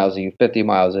 10 miles of you, 50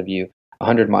 miles of you,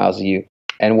 100 miles of you,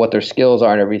 and what their skills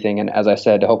are and everything. And as I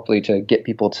said, hopefully to get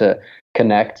people to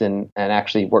connect and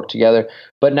actually work together.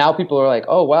 But now people are like,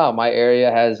 oh, wow, my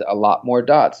area has a lot more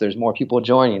dots. There's more people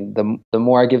joining. The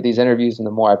more I give these interviews and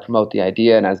the more I promote the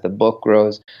idea, and as the book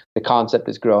grows, the concept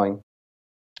is growing.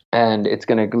 And it's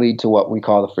going to lead to what we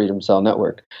call the Freedom Cell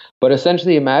Network. But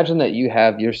essentially, imagine that you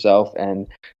have yourself and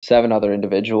 7 other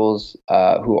individuals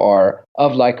who are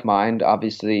of like mind.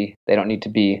 Obviously, they don't need to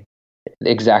be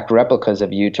exact replicas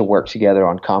of you to work together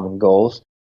on common goals.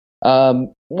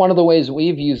 One of the ways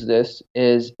we've used this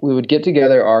is we would get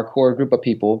together our core group of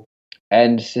people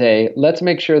and say, let's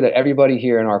make sure that everybody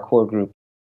here in our core group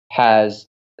has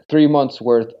 3 months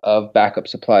worth of backup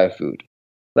supply of food.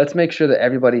 Let's make sure that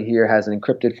everybody here has an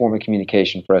encrypted form of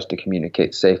communication for us to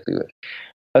communicate safely with.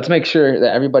 Let's make sure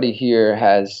that everybody here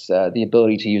has the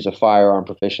ability to use a firearm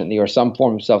proficiently or some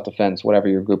form of self-defense, whatever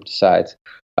your group decides.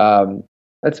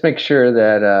 Let's make sure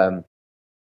that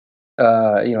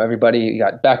everybody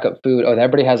got backup food. Oh,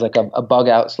 everybody has like a bug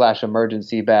out /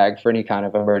 emergency bag for any kind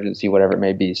of emergency, whatever it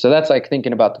may be. So that's like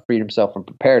thinking about the Freedom Cell from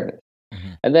preparedness.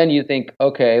 Mm-hmm. And then you think,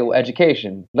 okay, well,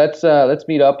 education. Let's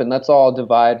meet up and let's all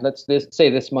divide. Let's say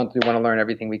this month we want to learn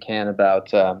everything we can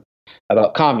about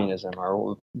communism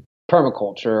or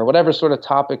permaculture or whatever sort of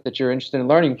topic that you're interested in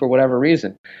learning for whatever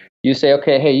reason. You say,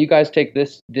 okay, hey, you guys take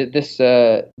this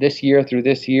year through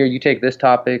this year. You take this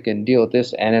topic and deal with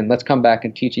this, and then let's come back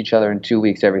and teach each other in 2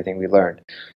 weeks everything we learned.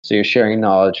 So you're sharing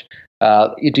knowledge.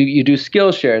 You do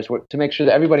skill shares to make sure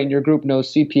that everybody in your group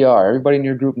knows CPR. Everybody in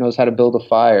your group knows how to build a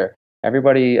fire.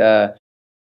 Everybody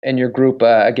in your group,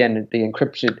 again, the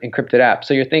encrypted app.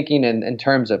 So you're thinking in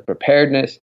terms of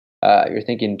preparedness. You're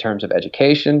thinking in terms of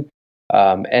education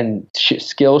and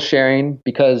skill sharing,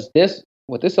 because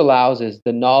what this allows is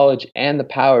the knowledge and the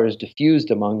power is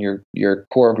diffused among your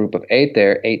core group of 8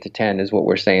 there. 8 to 10 is what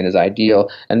we're saying is ideal.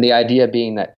 And the idea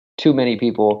being that too many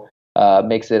people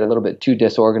makes it a little bit too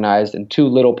disorganized, and too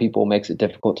little people makes it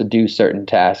difficult to do certain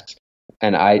tasks.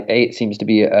 And 8 seems to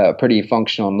be a pretty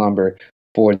functional number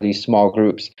for these small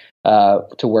groups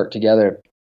to work together.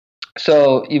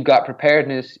 So you've got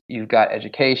preparedness, you've got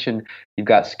education, you've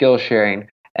got skill sharing.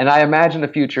 And I imagine a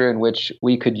future in which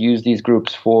we could use these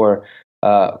groups for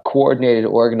coordinated,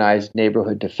 organized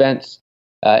neighborhood defense,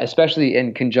 especially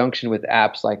in conjunction with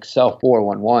apps like Cell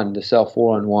 411, the Cell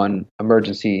 411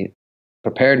 emergency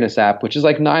preparedness app, which is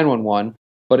like 911,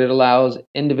 but it allows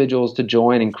individuals to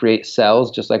join and create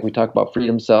cells, just like we talk about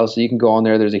Freedom Cells. So you can go on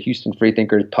there. There's a Houston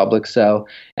Freethinkers public cell.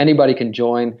 Anybody can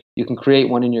join. You can create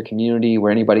one in your community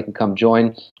where anybody can come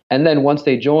join. And then once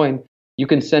they join, you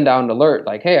can send out an alert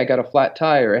like, hey, I got a flat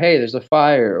tire, or hey, there's a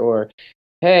fire, or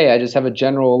hey, I just have a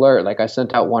general alert. Like I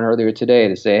sent out one earlier today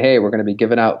to say, hey, we're going to be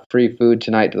giving out free food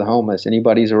tonight to the homeless.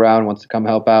 Anybody's around, wants to come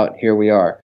help out, here we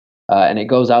are. And it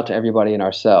goes out to everybody in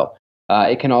our cell.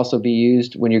 It can also be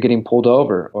used when you're getting pulled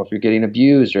over, or if you're getting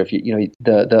abused, or if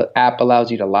the app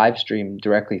allows you to live stream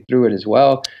directly through it as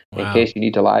well, in case you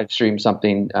need to live stream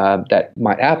something that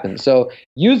might happen. So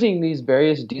using these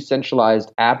various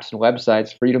decentralized apps and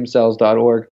websites,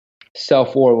 freedomcells.org,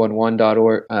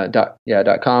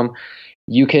 cell411.org, .com,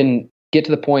 you can get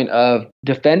to the point of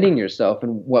defending yourself.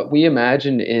 And what we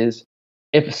imagine is,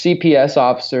 if a CPS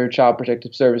officer, Child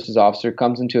Protective Services officer,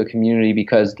 comes into a community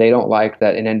because they don't like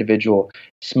that an individual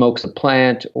smokes a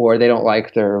plant, or they don't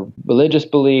like their religious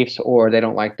beliefs, or they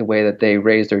don't like the way that they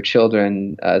raise their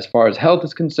children as far as health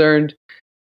is concerned,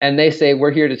 and they say,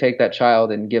 we're here to take that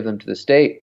child and give them to the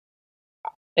state,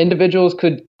 individuals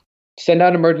could send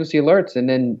out emergency alerts, and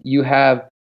then you have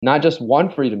not just one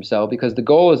Freedom Cell, because the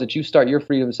goal is that you start your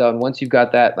Freedom Cell, and once you've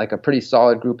got that, like a pretty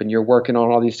solid group, and you're working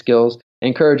on all these skills,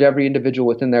 encourage every individual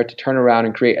within there to turn around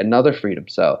and create another Freedom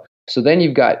Cell. So then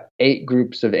you've got 8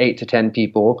 groups of 8 to 10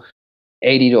 people,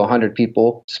 80 to 100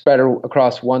 people spread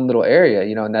across one little area,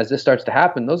 and as this starts to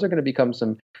happen, those are going to become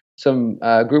some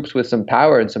groups with some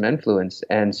power and some influence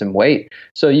and some weight.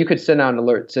 So you could send out an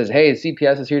alert that says, hey,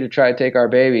 CPS is here to try to take our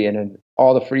baby, and then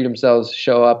all the Freedom Cells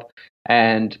show up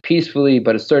and peacefully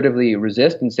but assertively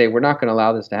resist and say, we're not going to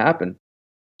allow this to happen.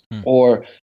 Or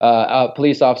a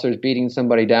police officer is beating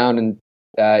somebody down, and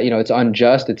it's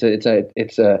unjust.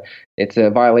 It's a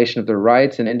violation of their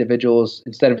rights, and individuals,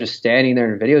 instead of just standing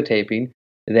there and videotaping,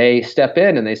 they step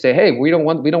in and they say, hey, we don't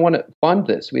want to fund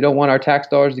this. We don't want our tax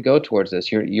dollars to go towards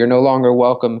this. You're no longer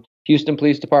welcome Houston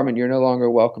Police Department, you're no longer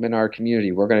welcome in our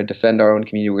community. We're going to defend our own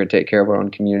community. We're going to take care of our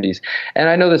own communities. And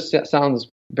I know this sounds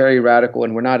very radical,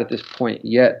 and we're not at this point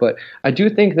yet, but I do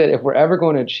think that if we're ever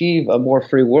going to achieve a more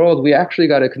free world, we actually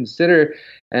got to consider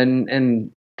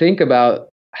and think about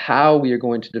how we are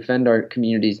going to defend our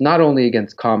communities, not only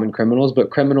against common criminals,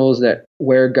 but criminals that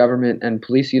wear government and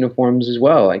police uniforms as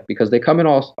well, like, because they come in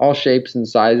all shapes and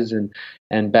sizes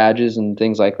and badges and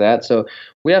things like that. So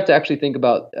we have to actually think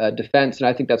about defense, and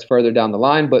I think that's further down the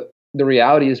line. But the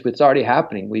reality is it's already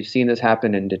happening. We've seen this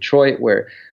happen in Detroit, where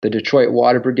the Detroit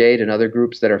Water Brigade and other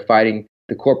groups that are fighting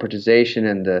the corporatization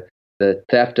and the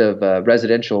theft of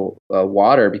residential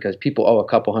water, because people owe a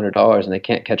couple $100s and they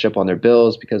can't catch up on their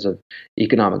bills because of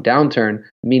economic downturn.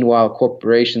 Meanwhile,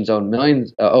 corporations owe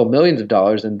millions of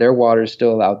dollars, and their water is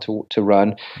still allowed to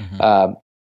run. Mm-hmm.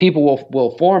 People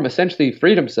will form essentially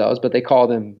freedom cells, but they call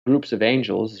them groups of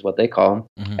angels, is what they call them,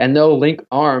 mm-hmm. and they'll link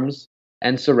arms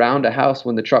and surround a house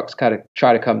when the trucks kind of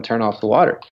try to come turn off the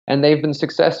water. And they've been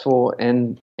successful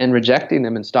in rejecting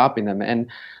them and stopping them. And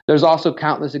there's also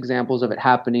countless examples of it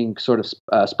happening sort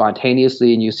of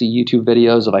spontaneously. And you see YouTube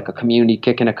videos of like a community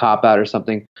kicking a cop out or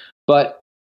something. But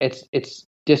it's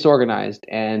disorganized,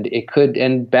 and it could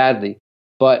end badly.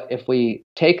 But if we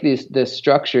take this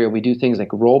structure, we do things like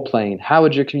role playing. How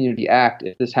would your community act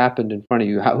if this happened in front of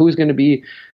you? Who's going to be?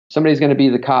 Somebody's going to be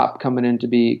the cop coming in to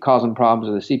be causing problems,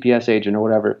 or the CPS agent or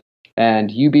whatever, and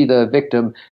you be the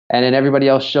victim. And then everybody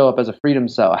else show up as a freedom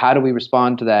cell. How do we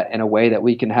respond to that in a way that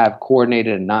we can have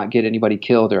coordinated and not get anybody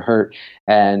killed or hurt,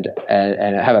 and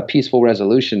have a peaceful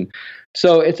resolution?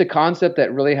 So it's a concept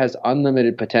that really has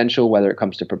unlimited potential, whether it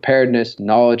comes to preparedness,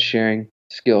 knowledge sharing,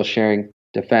 skill sharing,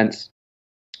 defense.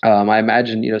 I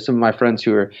imagine, some of my friends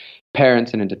who are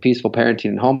parents and into peaceful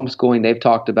parenting and homeschooling, they've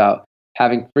talked about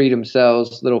having freedom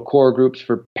cells, little core groups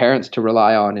for parents to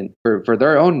rely on and for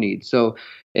their own needs. So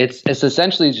it's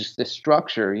essentially just this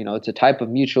structure. It's a type of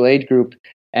mutual aid group,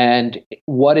 and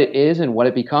what it is and what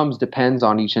it becomes depends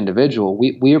on each individual.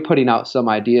 We are putting out some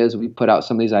ideas. We put out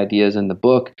some of these ideas in the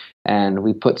book, and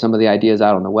we put some of the ideas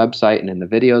out on the website and in the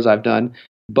videos I've done.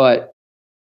 But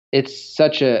it's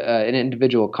such an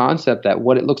individual concept that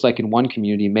what it looks like in one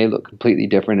community may look completely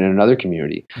different in another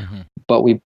community. Mm-hmm. But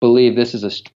we believe this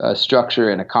is a structure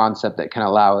and a concept that can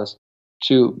allow us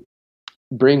to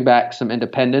bring back some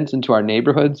independence into our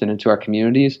neighborhoods and into our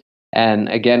communities. And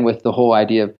again, with the whole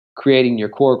idea of creating your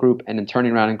core group and then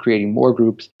turning around and creating more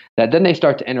groups, that then they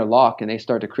start to interlock and they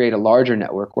start to create a larger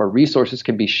network where resources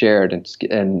can be shared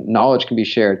and knowledge can be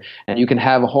shared. And you can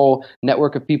have a whole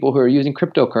network of people who are using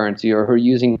cryptocurrency or who are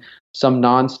using some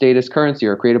non-status currency,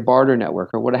 or create a barter network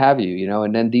or what have you,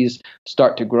 and then these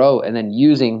start to grow. And then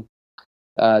using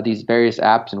these various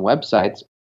apps and websites,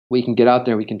 we can get out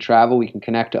there, we can travel, we can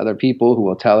connect to other people who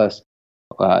will tell us,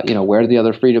 where the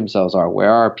other freedom cells are,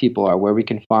 where our people are, where we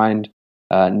can find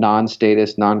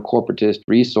non-status, non-corporatist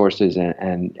resources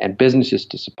and businesses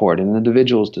to support and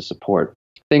individuals to support,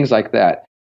 things like that.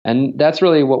 And that's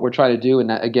really what we're trying to do. And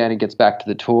that, again, it gets back to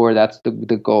the tour. That's the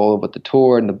goal with the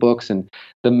tour and the books, and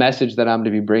the message that I'm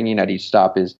going to be bringing at each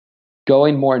stop is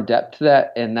going more in depth to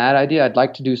that. And that idea, I'd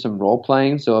like to do some role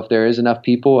playing. So if there is enough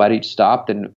people at each stop,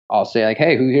 then I'll say like,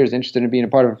 hey, who here is interested in being a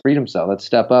part of a freedom cell? Let's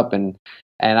step up. And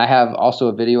I have also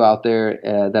a video out there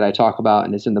that I talk about,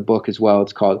 and it's in the book as well.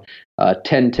 It's called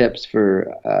 10 Tips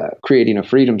for Creating a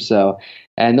Freedom Cell.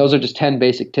 And those are just 10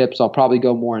 basic tips. I'll probably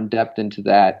go more in depth into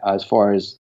that as far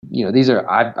as,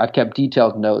 I've kept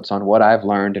detailed notes on what I've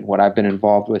learned and what I've been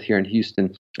involved with here in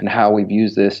Houston and how we've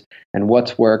used this and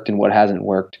what's worked and what hasn't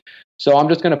worked. So I'm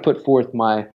just going to put forth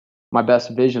my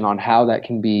best vision on how that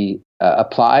can be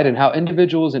applied, and how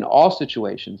individuals in all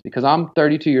situations, because I'm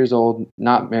 32 years old,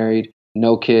 not married,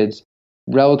 no kids,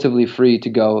 relatively free to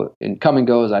go and come and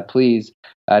go as I please.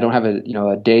 I don't have a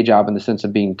day job in the sense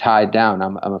of being tied down.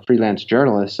 I'm a freelance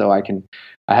journalist, so I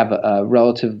have a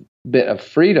relative bit of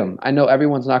freedom. I know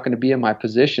everyone's not going to be in my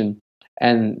position,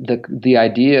 and the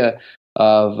idea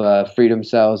of freedom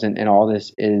cells and all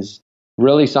this is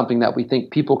really something that we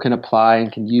think people can apply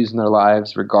and can use in their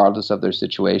lives regardless of their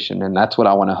situation. And that's what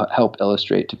I want to help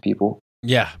illustrate to people.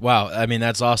 Yeah. Wow. I mean,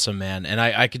 that's awesome, man. And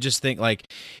I could just think like,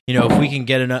 if we can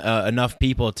get enough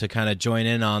people to kind of join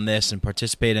in on this and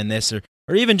participate in this, or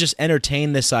even just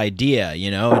entertain this idea,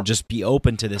 and just be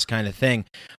open to this kind of thing,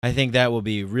 I think that will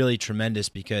be really tremendous,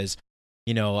 because,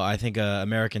 I think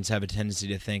Americans have a tendency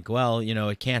to think, well,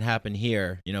 it can't happen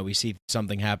here. We see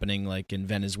something happening like in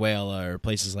Venezuela or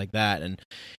places like that. And,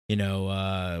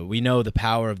 we know the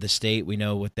power of the state. We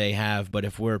know what they have. But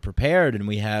if we're prepared and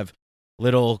we have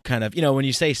little kind of, when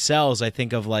you say cells, I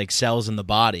think of like cells in the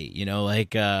body,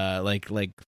 like little,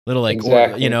 like,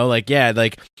 exactly. or,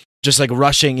 just like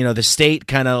rushing, the state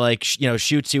kind of like,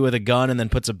 shoots you with a gun and then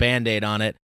puts a Band-Aid on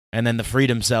it. And then the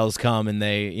freedom cells come and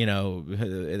they,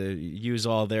 use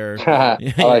all their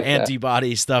like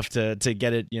antibody stuff to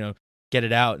get it, get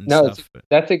it out and no, stuff.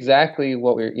 That's exactly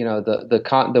what we're,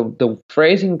 the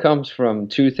phrasing comes from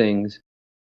two things.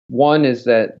 One is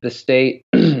that the state,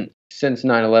 since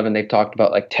 9/11, they've talked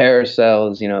about like terror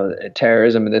cells,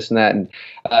 terrorism and this and that. And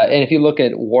if you look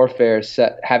at warfare,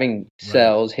 having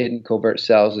cells, hidden covert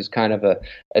cells is kind of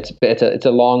it's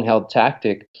a long held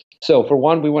tactic. So for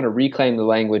one, we want to reclaim the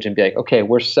language and be like, okay,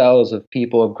 we're cells of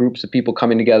people, of groups of people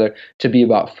coming together to be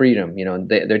about freedom.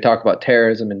 They talk about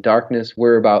terrorism and darkness.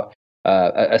 We're about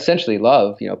essentially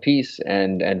love, peace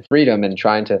and freedom, and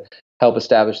trying to help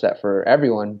establish that for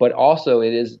everyone. But also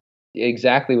it is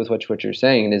exactly with what you're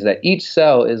saying, is that each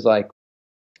cell is like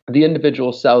the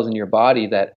individual cells in your body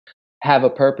that have a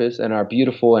purpose and are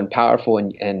beautiful and powerful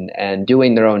and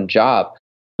doing their own job.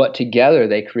 But together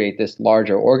they create this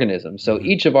larger organism. So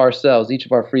each of our cells, each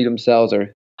of our freedom cells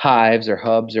or hives or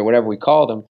hubs or whatever we call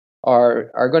them are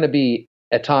going to be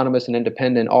autonomous and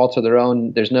independent, all to their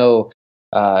own. There's no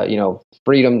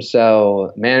freedom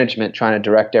cell management trying to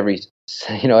direct every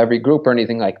group or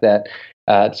anything like that.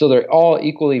 So they're all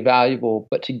equally valuable,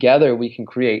 but together we can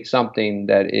create something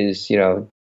that is,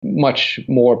 much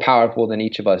more powerful than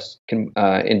each of us can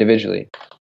individually.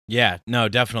 Yeah, no,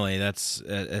 definitely. That's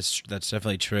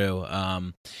definitely true.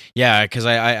 Because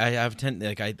I've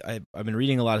been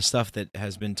reading a lot of stuff that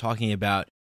has been talking about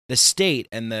the state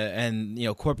and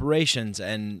corporations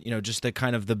and just the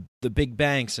kind of the big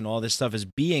banks and all this stuff as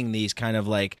being these kind of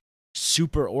like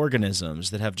super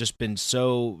organisms that have just been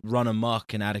so run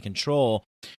amok and out of control.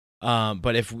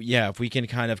 But if we can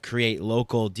kind of create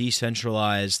local,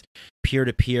 decentralized,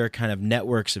 peer-to-peer kind of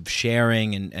networks of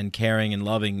sharing and caring and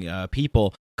loving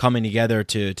people coming together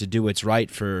to do what's right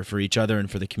for each other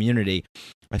and for the community,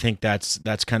 I think that's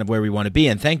kind of where we want to be.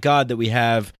 And thank God that we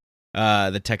have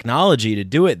the technology to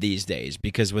do it these days,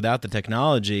 because without the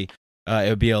technology, it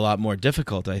would be a lot more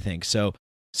difficult, I think. So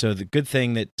the good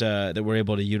thing that we're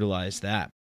able to utilize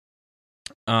that.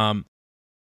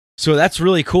 So that's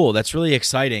really cool. That's really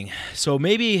exciting. So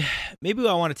maybe I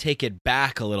want to take it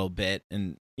back a little bit,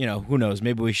 and who knows?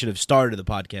 Maybe we should have started the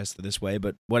podcast this way,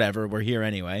 but whatever. We're here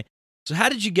anyway. So how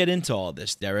did you get into all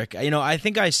this, Derek? I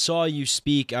think I saw you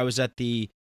speak. I was at the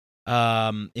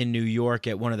in New York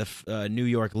at one of the New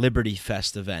York Liberty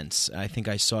Fest events. I think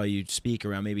I saw you speak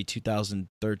around maybe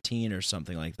 2013 or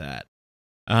something like that.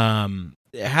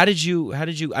 How did you?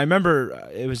 I remember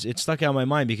it stuck out in my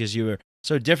mind because you were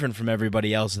so different from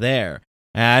everybody else there.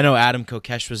 And I know Adam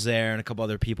Kokesh was there, and a couple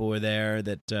other people were there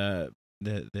that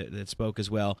spoke as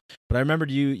well. But I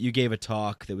remembered you gave a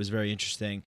talk that was very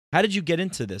interesting. How did you get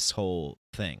into this whole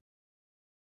thing?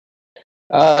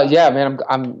 Yeah, man,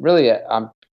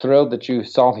 I'm thrilled that you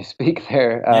saw me speak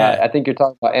there. I think you're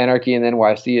talking about Anarchy in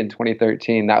NYC in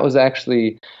 2013. That was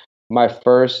actually my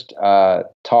first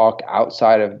talk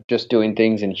outside of just doing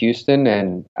things in Houston,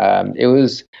 and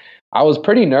I was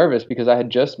pretty nervous because I had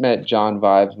just met John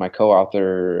Vibes, my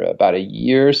co-author, about a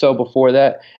year or so before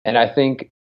that, and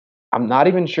I'm not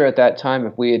even sure at that time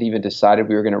if we had even decided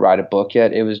we were going to write a book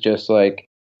yet. It was just like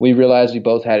we realized we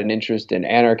both had an interest in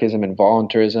anarchism and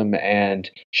voluntarism and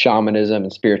shamanism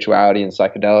and spirituality and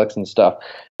psychedelics and stuff.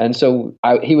 And so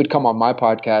he would come on my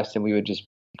podcast and we would just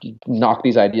knock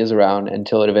these ideas around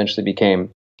until it eventually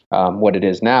became what it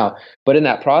is now. But in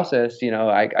that process,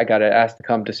 I got asked to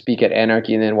come to speak at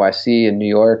Anarchy in NYC in New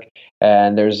York.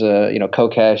 And there's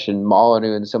Kokesh and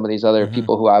Molyneux and some of these other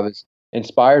people who I was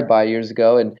inspired by years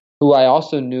ago, and who I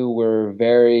also knew were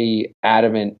very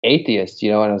adamant atheists,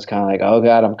 and I was kind of like, oh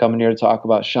God, I'm coming here to talk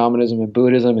about shamanism and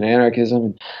Buddhism and anarchism,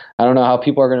 and I don't know how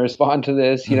people are going to respond to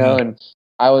this, and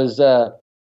I was,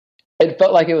 it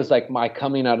felt like it was like my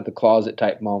coming out of the closet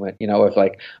type moment, with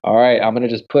like, all right, I'm going to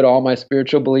just put all my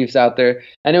spiritual beliefs out there.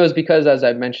 And it was because, as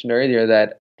I mentioned earlier,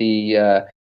 that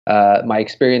my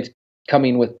experience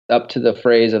coming up to the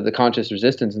phrase of the conscious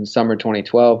resistance in summer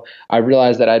 2012, I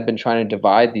realized that I'd been trying to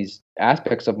divide these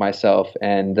aspects of myself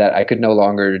and that I could no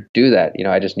longer do that.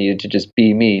 I just needed to just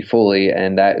be me fully.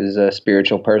 And that is a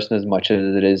spiritual person as much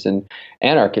as it is an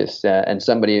anarchist and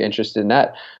somebody interested in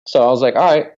that. So I was like,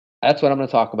 all right, that's what I'm going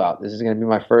to talk about. This is going to be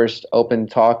my first open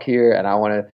talk here. And I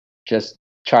want to just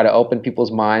try to open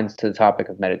people's minds to the topic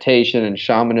of meditation and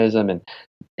shamanism and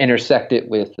intersect it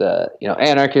with,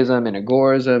 anarchism and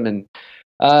agorism. And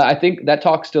I think that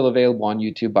talk's still available on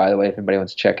YouTube, by the way, if anybody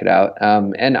wants to check it out.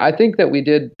 And I think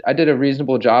that I did a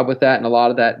reasonable job with that. And a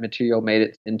lot of that material made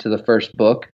it into the first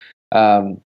book.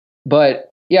 But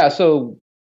yeah, so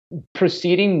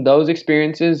preceding those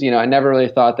experiences, I never really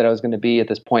thought that I was going to be at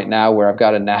this point now where I've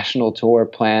got a national tour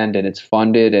planned and it's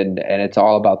funded and it's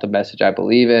all about the message I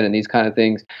believe in and these kind of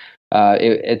things.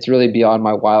 It's really beyond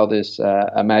my wildest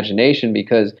imagination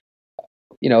because,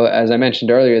 as I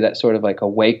mentioned earlier, that sort of like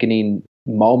awakening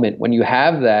moment, when you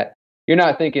have that, you're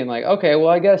not thinking like, okay, well,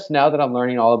 I guess now that I'm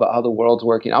learning all about how the world's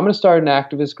working, I'm going to start an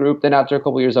activist group. Then after a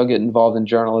couple of years, I'll get involved in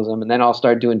journalism, and then I'll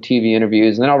start doing TV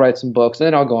interviews, and then I'll write some books, and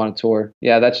then I'll go on a tour.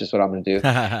 Yeah, that's just what I'm going to do.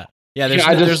 Yeah,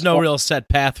 there's no real set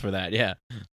path for that. Yeah.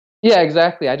 Yeah,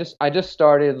 exactly. I just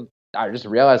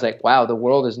realized like, wow, the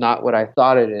world is not what I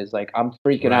thought it is. Like, I'm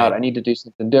freaking out. I need to do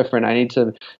something different. I need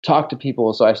to talk to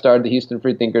people. So I started the Houston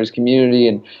Freethinkers community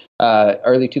in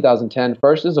early 2010,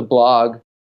 first as a blog,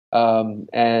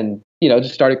 and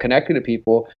just started connecting to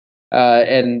people.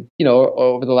 And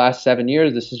over the last 7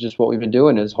 years, this is just what we've been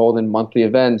doing, is holding monthly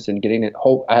events and getting it.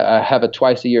 I have a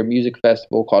twice a year music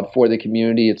festival called For the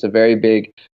Community. It's a very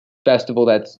big festival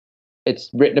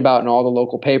it's written about in all the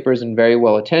local papers and very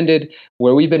well attended,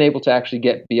 where we've been able to actually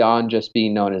get beyond just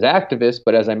being known as activists,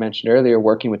 but as I mentioned earlier,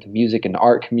 working with the music and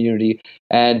art community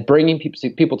and bringing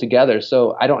people together.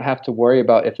 So I don't have to worry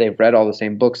about if they've read all the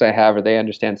same books I have or they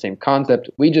understand the same concept.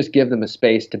 We just give them a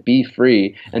space to be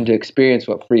free and to experience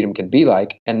what freedom can be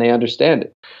like, and they understand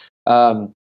it.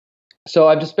 So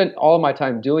I've just spent all of my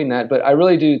time doing that, but I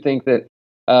really do think that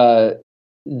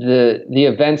the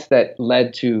events that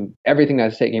led to everything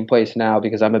that's taking place now,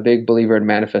 because I'm a big believer in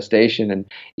manifestation, and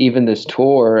even this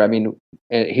tour, I mean,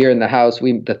 here in the house,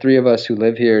 the three of us who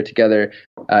live here together,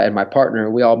 and my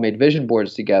partner, we all made vision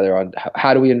boards together on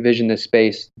how do we envision this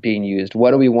space being used?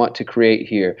 What do we want to create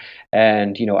here?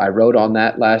 And, I wrote on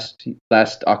that last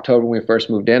October when we first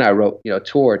moved in. I wrote,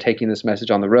 tour, taking this message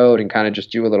on the road, and kind of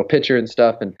just drew a little picture and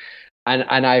stuff. And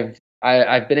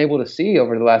I've been able to see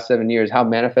over the last 7 years how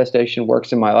manifestation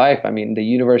works in my life. I mean, the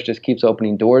universe just keeps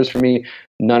opening doors for me.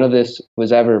 None of this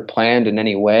was ever planned in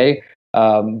any way.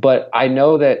 But I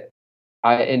know that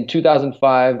in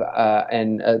 2005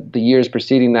 and the years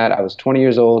preceding that, I was 20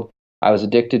 years old. I was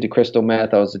addicted to crystal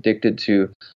meth. I was addicted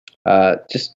to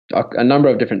just a number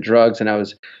of different drugs, and I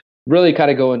was really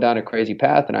kind of going down a crazy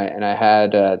path. And I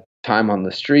had time on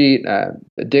the street,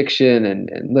 addiction, and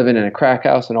living in a crack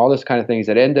house, and all this kind of things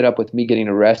that ended up with me getting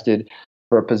arrested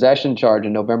for a possession charge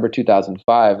in November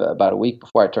 2005, about a week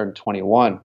before I turned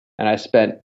 21. And I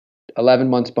spent 11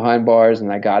 months behind bars,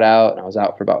 and I got out, and I was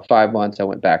out for about 5 months. I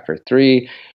went back for 3,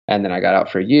 and then I got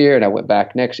out for a year, and I went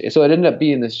back next year. So it ended up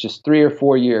being this just 3 or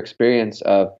 4 year experience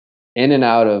of in and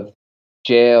out of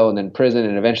jail and then prison,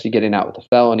 and eventually getting out with a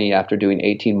felony after doing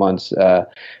 18 months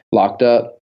locked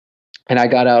up. And I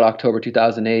got out October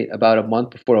 2008, about a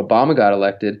month before Obama got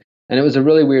elected. And it was a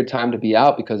really weird time to be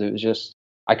out, because it was just,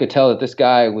 I could tell that this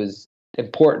guy was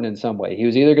important in some way. He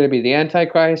was either going to be the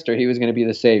Antichrist or he was going to be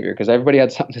the savior, because everybody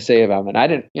had something to say about him. And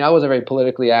I wasn't very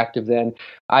politically active then.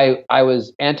 I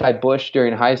was anti-Bush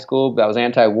during high school, but I was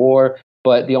anti-war.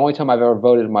 But the only time I've ever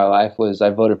voted in my life was I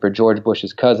voted for George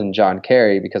Bush's cousin, John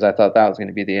Kerry, because I thought that was going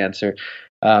to be the answer.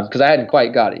 Because I hadn't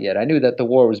quite got it yet. I knew that the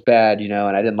war was bad, and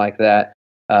I didn't like that.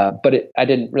 But I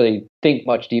didn't really think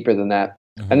much deeper than that.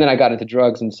 Mm-hmm. And then I got into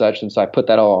drugs and such, and so I put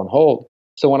that all on hold.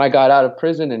 So when I got out of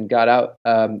prison and got out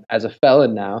as a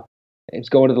felon now, I was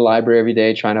going to the library every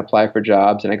day trying to apply for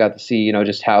jobs, and I got to see,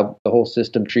 just how the whole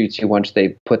system treats you once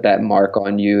they put that mark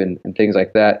on you and things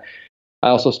like that. I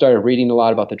also started reading a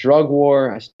lot about the drug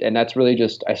war, and that's really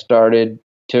just, I started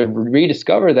to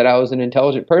rediscover that I was an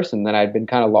intelligent person, that I'd been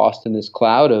kind of lost in this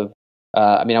cloud of,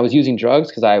 I was using drugs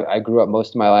because I grew up most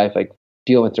of my life like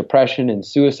dealing with depression and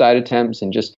suicide attempts,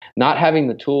 and just not having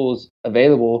the tools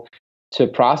available to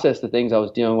process the things I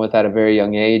was dealing with at a very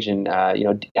young age. And,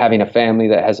 having a family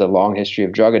that has a long history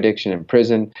of drug addiction in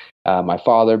prison, my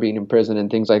father being in prison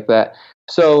and things like that.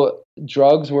 So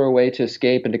drugs were a way to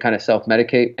escape and to kind of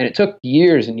self-medicate. And it took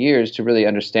years and years to really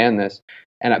understand this.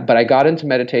 But I got into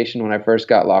meditation when I first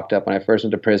got locked up. When I first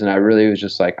went to prison, I really was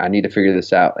just like, I need to figure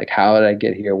this out. Like, how did I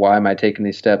get here? Why am I taking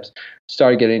these steps?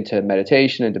 Started getting into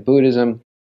meditation, into Buddhism.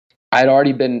 I'd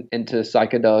already been into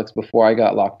psychedelics before I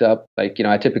got locked up. Like,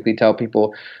 I typically tell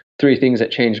people 3 things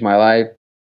that changed my life: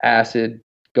 acid,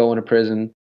 going to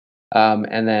prison,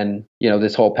 and then,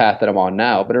 this whole path that I'm on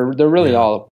now. But they're really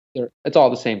it's all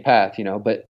the same path,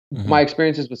 But mm-hmm. my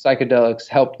experiences with psychedelics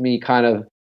helped me kind of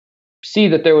see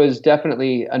that there was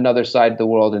definitely another side to the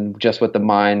world than just what the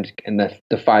mind and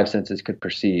the 5 senses could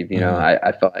perceive. Mm-hmm.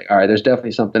 I felt like, all right, there's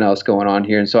definitely something else going on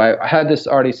here. And so I had this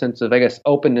already sense of, I guess,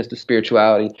 openness to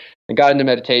spirituality. I got into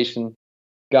meditation,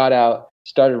 got out,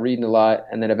 started reading a lot,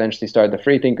 and then eventually started the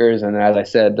Free Thinkers. And then, as I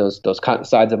said, those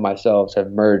sides of myself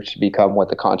have merged to become what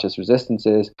the Conscious Resistance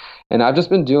is. And I've just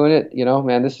been doing it,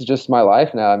 man, this is just my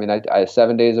life now. I mean, I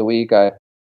 7 days a week, I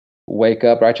wake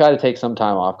up, or I try to take some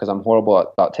time off because I'm horrible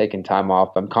about taking time off.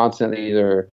 I'm constantly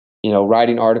either,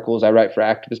 writing articles. I write for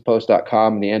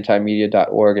activistpost.com and the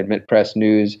antimedia.org and Mint Press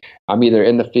News. I'm either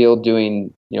in the field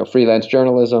doing, freelance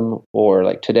journalism, or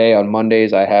like today on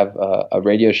Mondays, I have a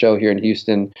radio show here in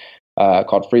Houston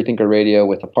called Free Thinker Radio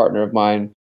with a partner of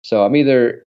mine. So I'm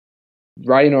either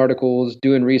writing articles,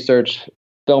 doing research,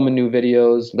 filming new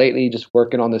videos. Lately, just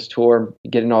working on this tour,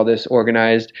 getting all this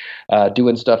organized,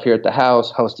 doing stuff here at the house,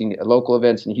 hosting local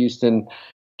events in Houston,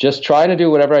 just trying to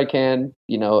do whatever I can,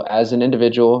 as an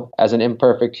individual, as an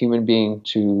imperfect human being,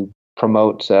 to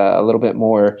promote a little bit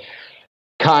more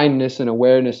kindness and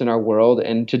awareness in our world,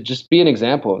 and to just be an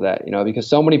example of that, because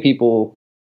so many people,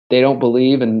 they don't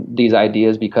believe in these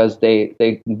ideas because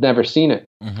they've never seen it.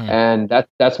 Mm-hmm. And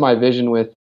that's my vision with,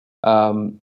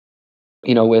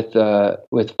 with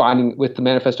the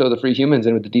Manifesto of the Free Humans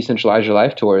and with the Decentralize Your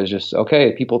Life tour, is just,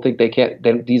 okay, people think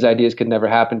these ideas could never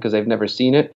happen because they've never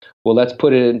seen it. Well, let's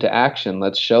put it into action.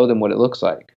 Let's show them what it looks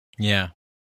like. Yeah.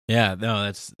 Yeah. No,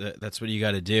 that's what you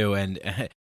got to do. And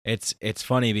it's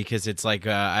funny because it's like,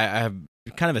 I have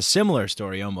kind of a similar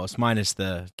story almost, minus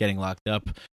the getting locked up.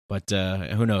 But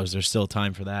who knows? There's still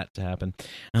time for that to happen.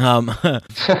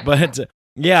 But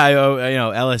yeah,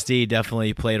 LSD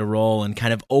definitely played a role in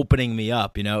kind of opening me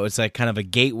up. It's like kind of a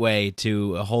gateway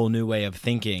to a whole new way of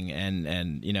thinking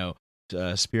and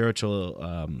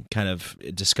spiritual kind of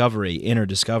discovery, inner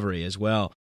discovery as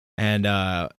well. And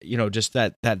just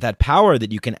that power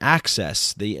that you can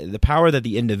access, the power that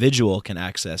the individual can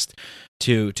access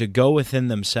to go within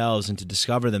themselves and to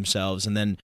discover themselves, and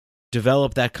then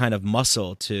develop that kind of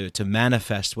muscle to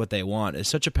manifest what they want is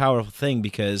such a powerful thing,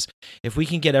 because if we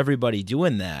can get everybody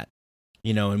doing that,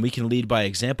 and we can lead by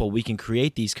example, we can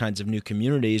create these kinds of new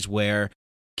communities where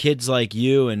kids like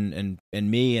you and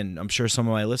me, and I'm sure some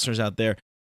of my listeners out there,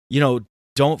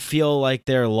 don't feel like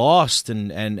they're lost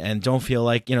and don't feel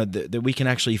like, that we can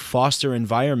actually foster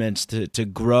environments to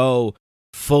grow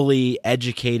fully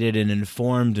educated and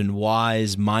informed and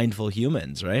wise, mindful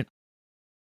humans, right?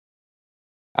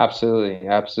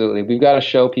 Absolutely. We've got to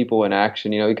show people in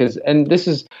action, because, and this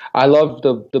is, I love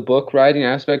the book writing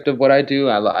aspect of what I do.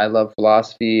 I love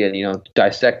philosophy and,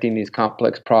 dissecting these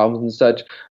complex problems and such,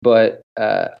 but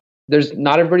there's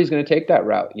not everybody's going to take that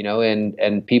route,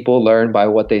 and people learn by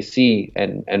what they see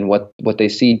and what they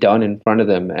see done in front of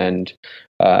them. And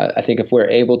I think if we're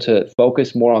able to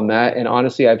focus more on that, and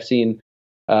honestly, I've seen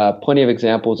plenty of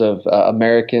examples of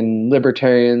American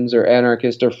libertarians or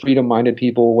anarchists or freedom-minded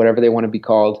people, whatever they want to be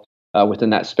called, within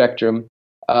that spectrum,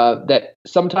 that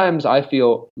sometimes I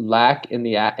feel lack in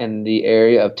the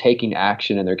area of taking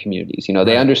action in their communities.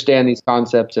 They understand these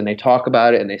concepts and they talk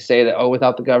about it and they say that,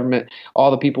 without the government, all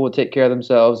the people would take care of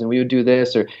themselves and we would do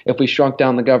this, or if we shrunk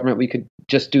down the government, we could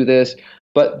just do this.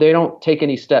 But they don't take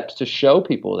any steps to show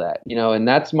people that, and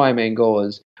that's my main goal.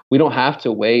 Is we don't have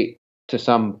to wait to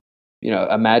some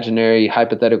imaginary,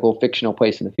 hypothetical, fictional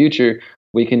place in the future.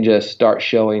 We can just start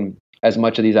showing as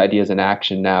much of these ideas in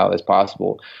action now as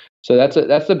possible. So that's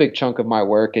a big chunk of my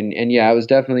work. And yeah, I was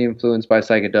definitely influenced by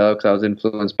psychedelics. I was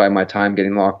influenced by my time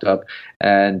getting locked up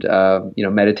and,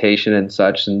 meditation and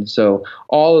such. And so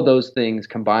all of those things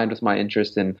combined with my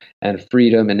interest in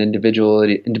freedom and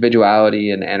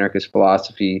individuality and anarchist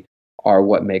philosophy are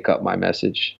what make up my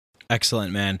message.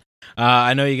 Excellent, man.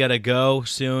 I know you got to go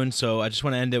soon, so I just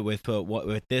want to end it with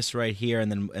this right here,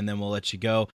 and then we'll let you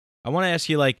go. I want to ask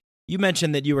you, you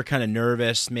mentioned that you were kind of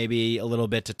nervous, maybe a little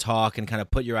bit, to talk and kind of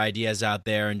put your ideas out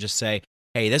there and just say,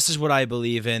 hey, this is what I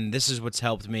believe in. This is what's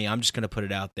helped me. I'm just going to put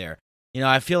it out there.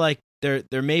 I feel like there's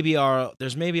maybe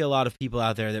a lot of people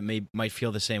out there that might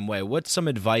feel the same way. What's some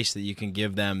advice that you can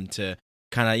give them to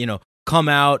kind of, come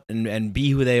out and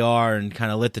be who they are and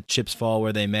kind of let the chips fall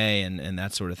where they may and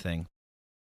that sort of thing?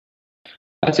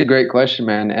 That's a great question,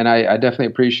 man. And I definitely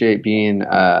appreciate being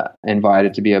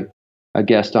invited to be a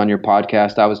guest on your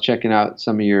podcast. I was checking out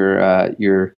some of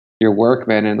your work,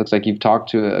 man, and it looks like you've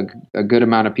talked to a good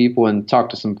amount of people and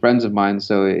talked to some friends of mine.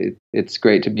 So it's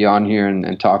great to be on here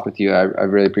and talk with you. I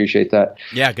really appreciate that.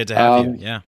 Yeah, good to have you.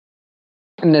 Yeah.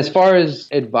 And as far as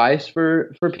advice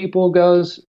for people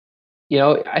goes,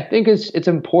 I think it's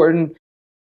important.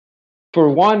 For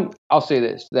one, I'll say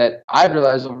this, that I've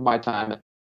realized over my time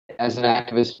as an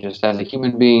activist, just as a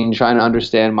human being, trying to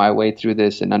understand my way through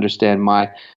this and understand my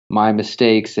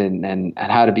mistakes and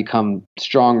how to become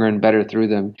stronger and better through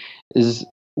them, is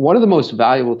one of the most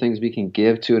valuable things we can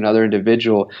give to another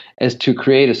individual is to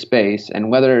create a space. And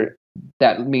whether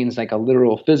that means like a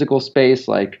literal physical space,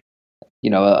 like,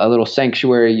 a little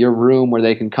sanctuary, your room where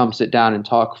they can come sit down and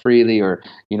talk freely, or,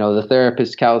 the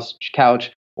therapist's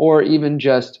couch, or even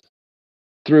just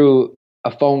through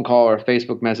a phone call or a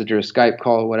Facebook message or a Skype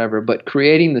call or whatever, but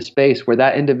creating the space where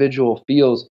that individual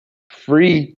feels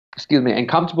free, and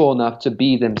comfortable enough to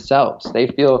be themselves. They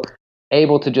feel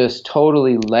able to just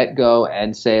totally let go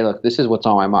and say, look, this is what's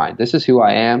on my mind. This is who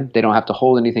I am. They don't have to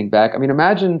hold anything back. I mean,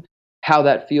 imagine how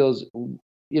that feels,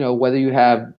 whether you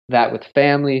have that with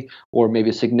family or maybe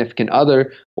a significant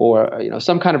other, or,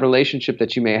 some kind of relationship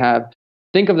that you may have.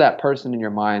 Think of that person in your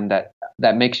mind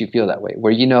that makes you feel that way,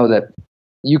 where you know that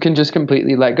you can just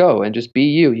completely let go and just be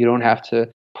you. You don't have to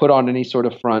put on any sort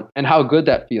of front, and how good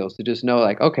that feels to just know,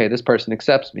 like, okay, this person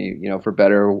accepts me, for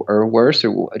better or worse,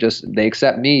 or just they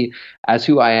accept me as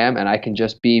who I am, and I can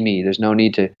just be me. There's no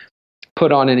need to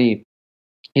put on any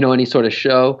sort of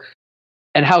show,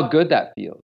 and how good that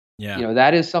feels. Yeah.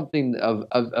 That is something of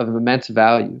immense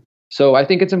value. So I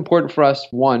think it's important for us,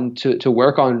 one, to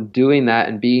work on doing that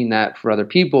and being that for other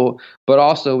people, but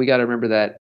also we got to remember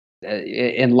that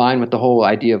in line with the whole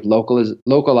idea of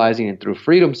localizing and through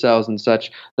freedom cells and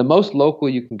such, the most local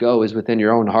you can go is within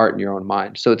your own heart and your own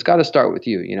mind. So it's got to start with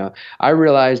you. I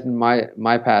realized in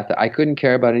my path that I couldn't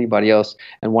care about anybody else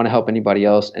and want to help anybody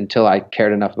else until I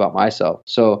cared enough about myself.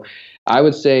 So I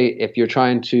would say, if you're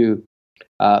trying to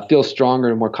feel stronger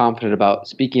and more confident about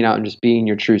speaking out and just being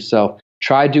your true self,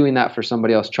 try doing that for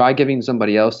somebody else. Try giving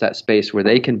somebody else that space where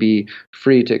they can be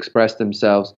free to express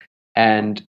themselves,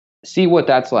 and see what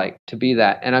that's like to be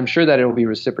that. And I'm sure that it will be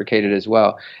reciprocated as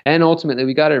well. And ultimately,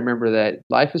 we got to remember that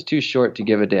life is too short to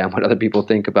give a damn what other people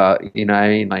think about. You know what I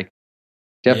mean? Like,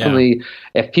 definitely,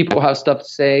 if people have stuff to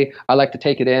say, I like to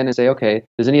take it in and say, okay,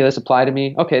 does any of this apply to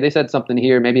me? Okay, they said something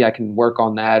here. Maybe I can work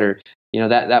on that, or,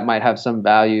 that might have some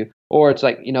value. Or it's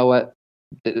like, you know what?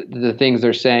 The things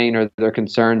they're saying or their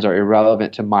concerns are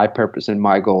irrelevant to my purpose and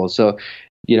my goals. So,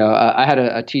 I had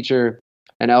a teacher,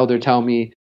 an elder, tell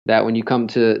me that when you come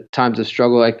to times of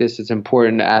struggle like this, it's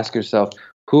important to ask yourself,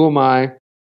 who am I,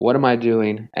 what am I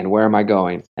doing, and where am I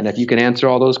going? And if you can answer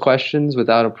all those questions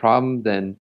without a problem,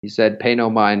 then he said, pay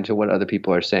no mind to what other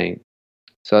people are saying.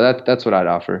 So that's what I'd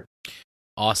offer.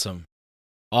 Awesome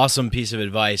piece of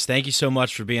advice. Thank you so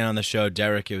much for being on the show,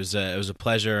 Derek. It was a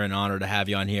pleasure and honor to have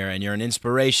you on here, and you're an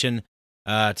inspiration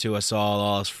to us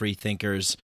all us free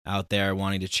thinkers out there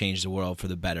wanting to change the world for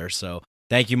the better. So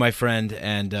thank you, my friend,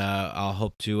 and I'll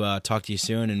hope to talk to you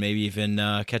soon and maybe even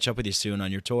catch up with you soon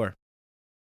on your tour.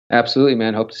 Absolutely,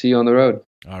 man. Hope to see you on the road.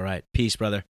 All right. Peace,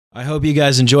 brother. I hope you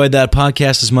guys enjoyed that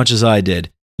podcast as much as I did.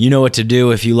 You know what to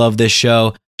do if you love this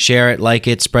show. Share it, like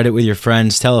it, spread it with your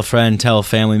friends. Tell a friend, tell a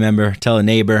family member, tell a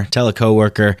neighbor, tell a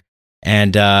coworker.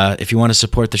 And if you want to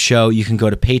support the show, you can go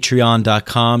to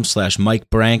patreon.com/Mike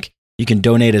Brank. You can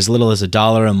donate as little as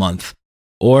 $1 a month.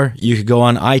 Or you could go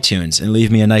on iTunes and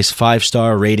leave me a nice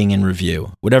 5-star rating and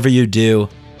review. Whatever you do,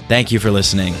 thank you for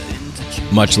listening.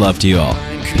 Much love to you all.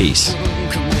 Peace.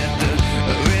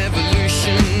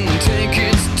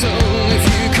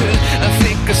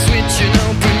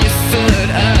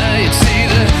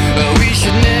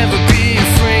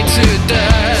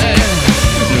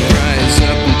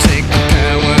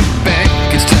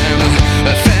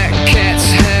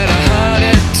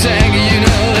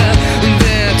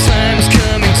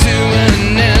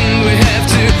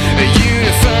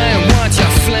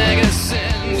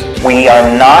 We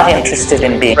are not interested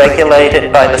in being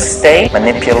regulated by the state,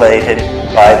 manipulated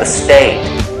by the state.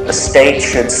 The state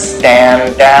should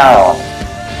stand down.